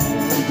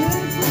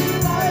 This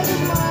little light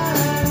of mine,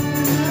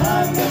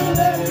 I'm gonna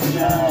let it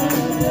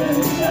shine. Let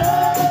it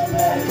shine,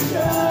 let it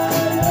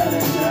shine, let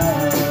it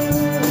shine.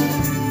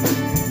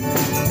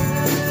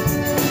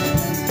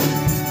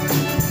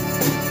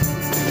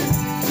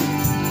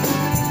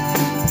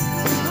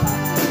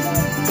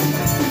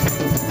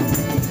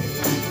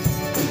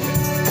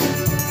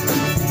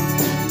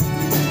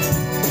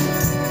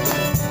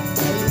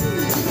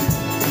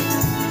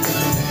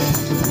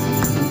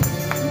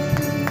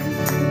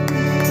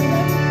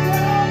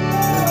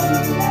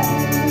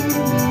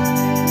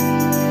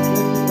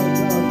 Thank you, my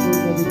God, for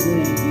another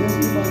day.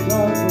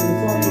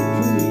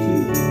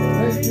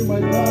 Thank you, my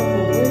God,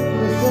 for waking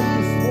us up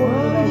this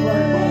morning in our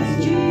right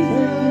minds.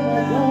 Thank you,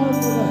 my God,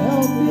 for the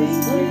health and the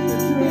strength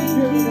that you have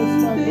given us,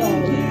 my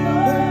God.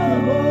 Thank you,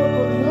 Lord,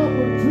 for the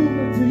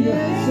opportunity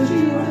that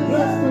you have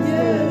blessed us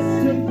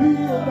with to be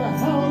in the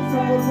house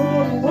of the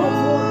Lord one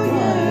more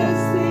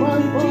time. My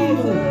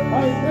Father,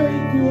 I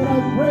thank you and I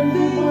praise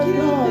you, my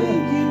God.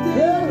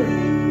 Better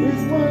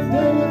is one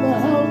day in the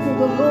house of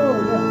the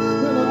Lord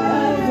than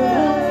 1,000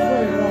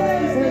 elsewhere.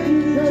 And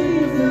you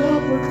gave us the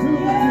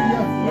opportunity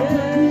to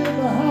be in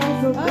the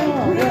house of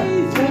God. And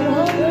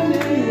I thank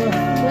you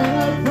and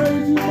I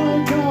praise you, my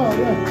God.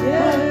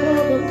 My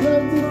Father,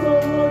 cleanse us,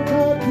 oh Lord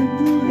God, to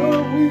do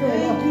your will.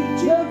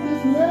 Let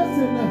this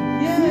lesson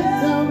sit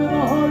down in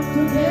our hearts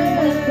today,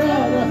 my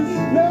God.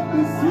 Let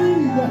the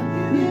seed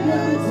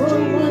begin to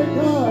grow, my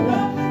God,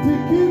 to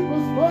keep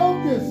us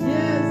focused.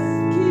 Yes,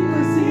 keep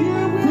us in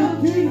your will,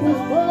 To keep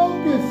us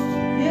focused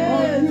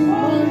on you,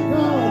 my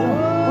God.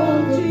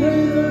 All the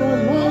days of our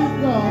life,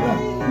 God.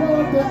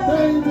 Lord, the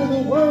things of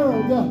the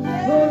world.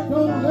 Lord,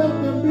 don't let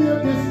them be a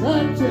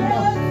distraction.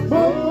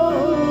 My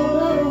Father, no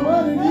matter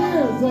what it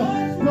is,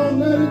 don't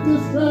let it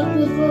distract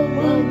us, oh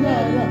my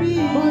God.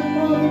 My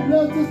Father,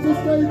 bless us to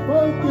stay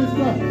focused.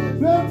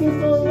 Bless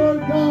us, oh Lord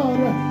God,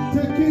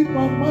 to keep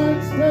our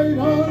mind stayed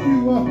on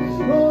you.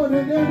 Lord,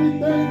 in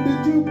anything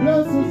that you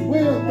bless us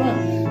with,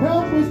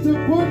 help us to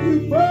put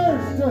you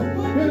first.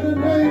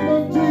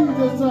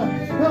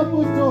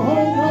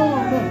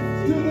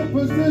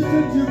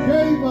 that you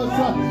gave us.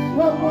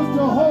 Help us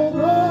to hold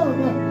on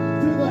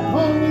to the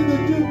calling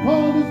that you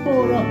called us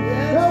for.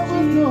 Help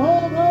us to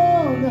hold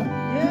on to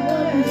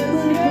every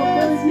spiritual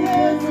thing you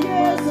gave us,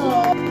 my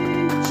God.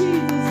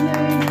 Jesus'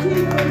 name,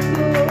 keep us,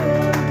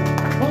 Lord.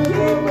 My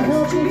Father,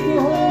 help us to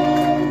hold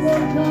on,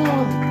 Lord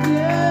God.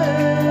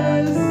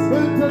 Yes.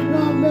 And to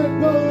not let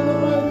go in the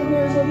mighty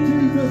name of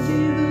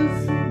Jesus.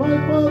 My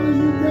Father,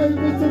 you gave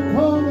us a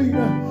calling,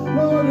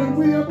 Lord, and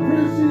we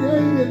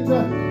appreciate it.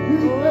 We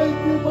thank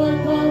you, my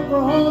God,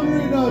 for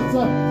honoring us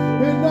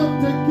enough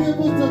to give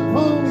us a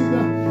calling,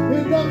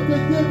 enough to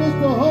give us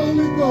the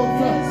Holy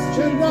Ghost,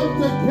 enough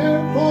to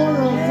care for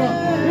us,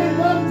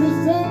 enough to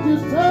send your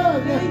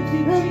Son,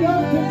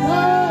 enough to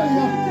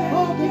die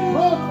on the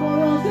cross for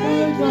us,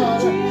 my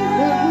God.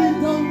 And we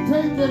don't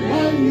take it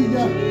lightly.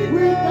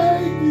 We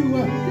thank you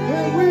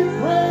and we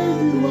praise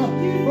you,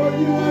 for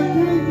you are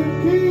King of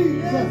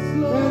Kings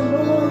and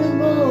Lord of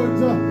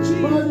Lords.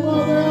 My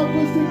Father, help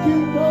us to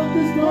keep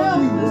focused on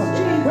you.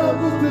 Help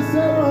us to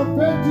set our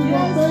affections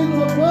on things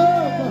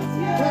above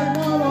and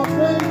not on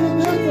things in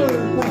this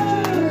earth.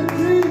 In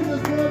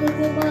Jesus'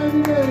 wonderful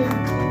mighty name.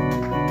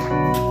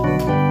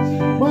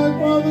 My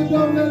Father,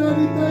 don't let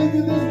anything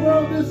in this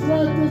world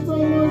distract us, oh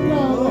Lord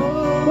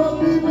God. But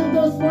be with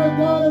us, my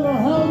God, in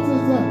our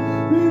houses.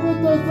 Be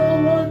with us, oh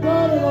Lord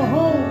God, in our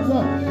homes.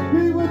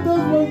 Be with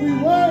us when we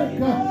work.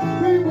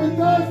 Be with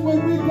us when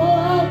we go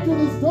out to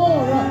the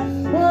store.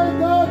 My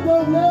God,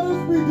 don't let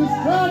us be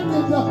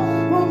distracted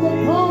from the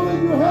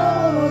calling you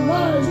have on our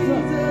lives,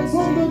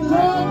 from the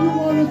job you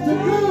want us to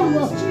do,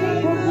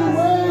 from the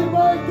way,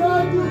 my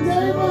God, you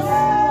gave us.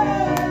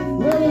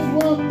 Let us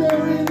walk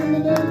therein in the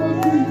name of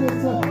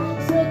Jesus.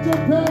 Set your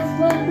path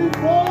straight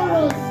before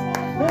us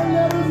and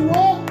let us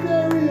walk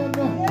therein.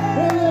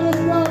 And let us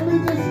not be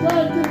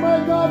distracted, my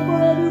God, for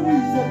any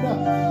reason.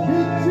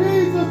 In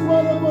Jesus'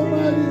 wonderful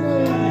mighty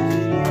name.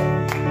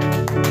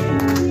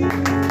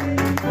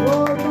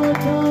 Lord, my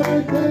God, I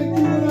thank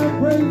you and I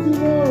praise you,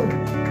 Lord.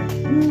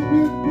 You've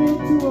been good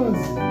to us.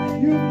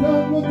 You've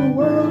done what the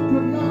world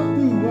could not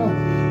do.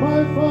 My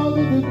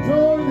Father, the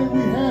joy that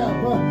we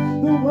have,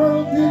 the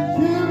world didn't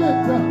give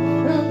it,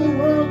 and the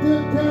world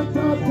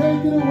cannot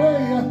take it away.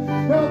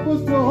 Help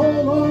us to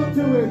hold on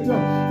to it,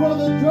 for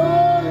the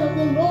joy of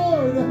the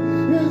Lord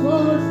is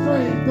our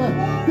strength.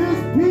 This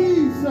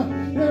peace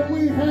that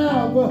we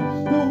have,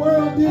 the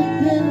world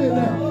didn't give it,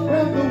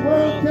 and the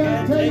world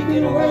can't take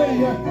it away.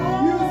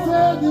 You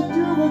said that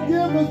you would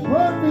give us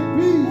perfect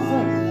peace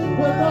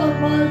with our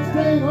minds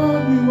stayed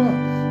on you.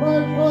 My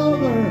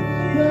Father,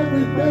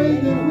 everything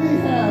that we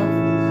have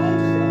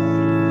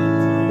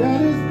that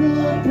is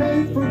good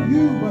came from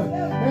you.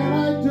 And I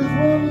just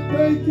want to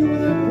thank you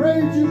and I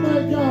praise you, my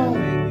God.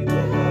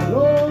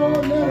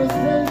 Lord, let us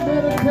stay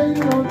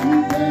meditating on you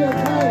day and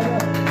night.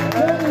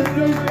 Let us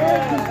stay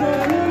focused on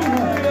you.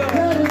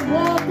 Let us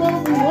walk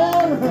over the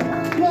water.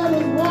 Let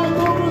us walk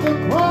over the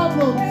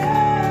problems.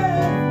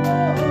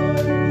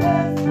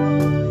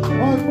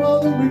 My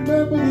Father,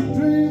 remember the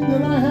dream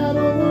that I had,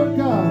 oh Lord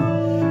God.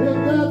 If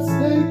that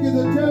snake is a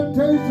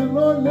temptation,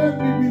 Lord, let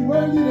me be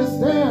worthy to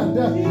stand.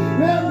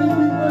 Let me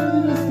be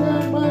worthy to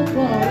stand, my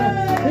God,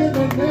 in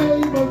the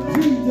name of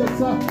Jesus,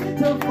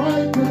 to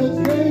fight to this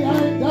day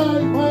I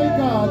die, my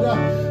God,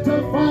 to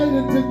fight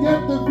and to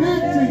get the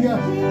victory.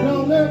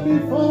 Don't let me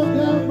fall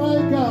down, my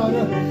God,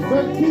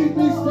 but keep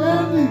me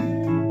standing.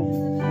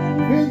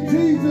 In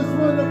Jesus'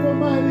 wonderful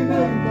mighty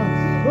name.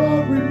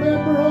 Lord,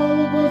 remember all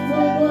of us,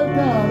 oh Lord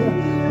God.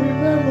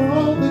 Remember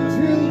all the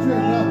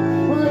children.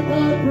 My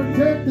God,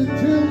 protect the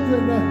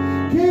children.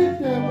 Keep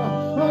them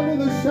under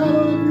the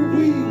shadow of your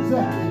wings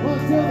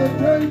until the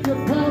danger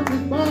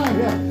passes by.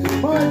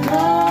 My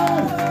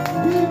God,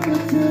 keep the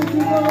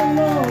children, oh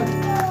Lord.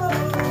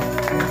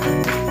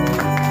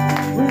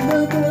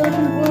 Remember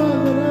everyone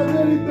that has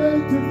anything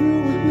to do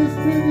with this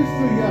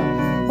ministry.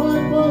 My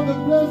Father,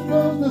 bless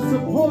those that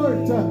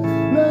support.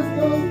 Bless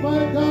those, my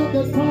God,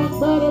 that talk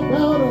bad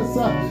about us.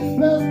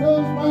 Bless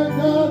those, my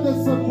God, that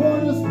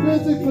support us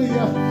physically,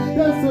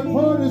 that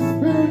support us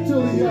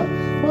spiritually.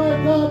 My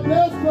God,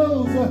 bless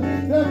those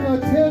that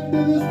attend to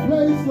this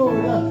place,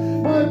 Lord.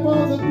 My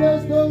Father,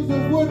 bless those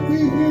that would be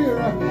here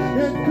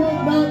and could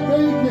not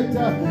make it.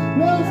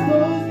 Bless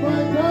those,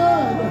 my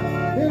God,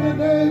 in the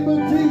name of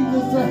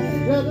Jesus,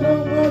 that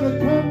don't want to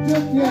come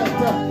just yet.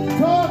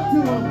 Talk to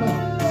them,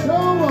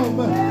 show them,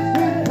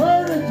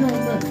 encourage them,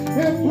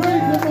 and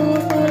bring them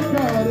on, my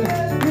God,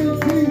 in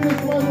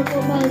Jesus'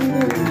 wonderful mighty name.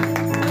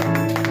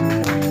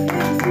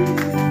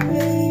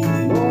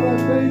 Lord, I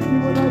thank you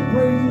and I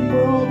praise you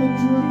for all that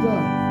you have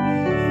done.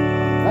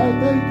 I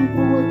thank you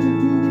for what you're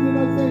doing and I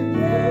thank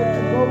you for what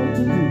you're going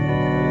to do.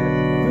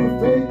 Through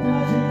faith in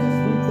Jesus,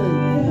 we thank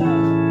you.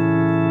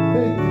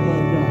 Thank you, my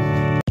God.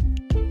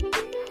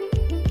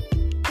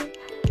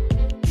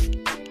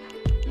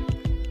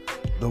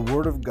 The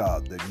word of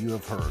God that you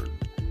have heard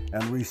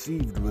and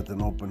received with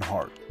an open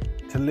heart,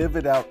 to live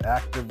it out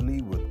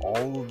actively with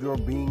all of your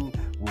being,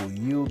 will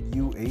yield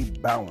you a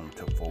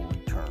bountiful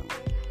return.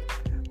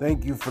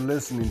 Thank you for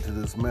listening to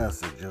this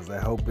message, as I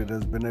hope it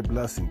has been a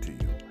blessing to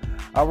you.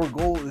 Our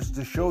goal is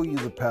to show you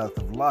the path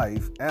of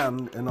life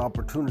and an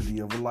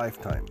opportunity of a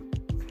lifetime.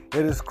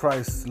 It is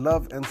Christ's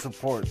love and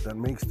support that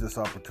makes this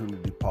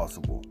opportunity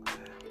possible.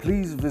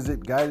 Please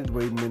visit Guided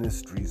Way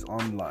Ministries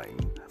online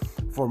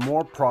for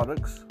more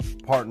products,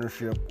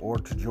 partnership, or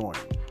to join.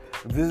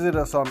 Visit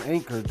us on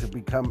Anchor to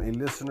become a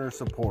listener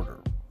supporter.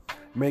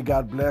 May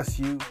God bless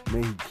you,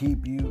 may He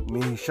keep you,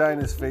 may He shine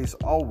His face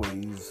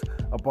always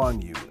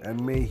upon you,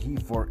 and may He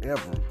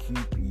forever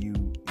keep you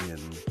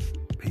in